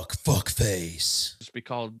to Fuck, Fuckface. Just be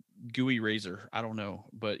called Gooey Razor. I don't know,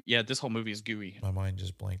 but yeah, this whole movie is gooey. My mind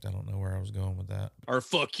just blanked. I don't know where I was going with that. Or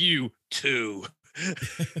fuck you too.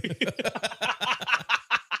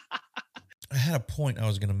 I had a point I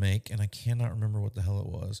was going to make, and I cannot remember what the hell it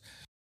was.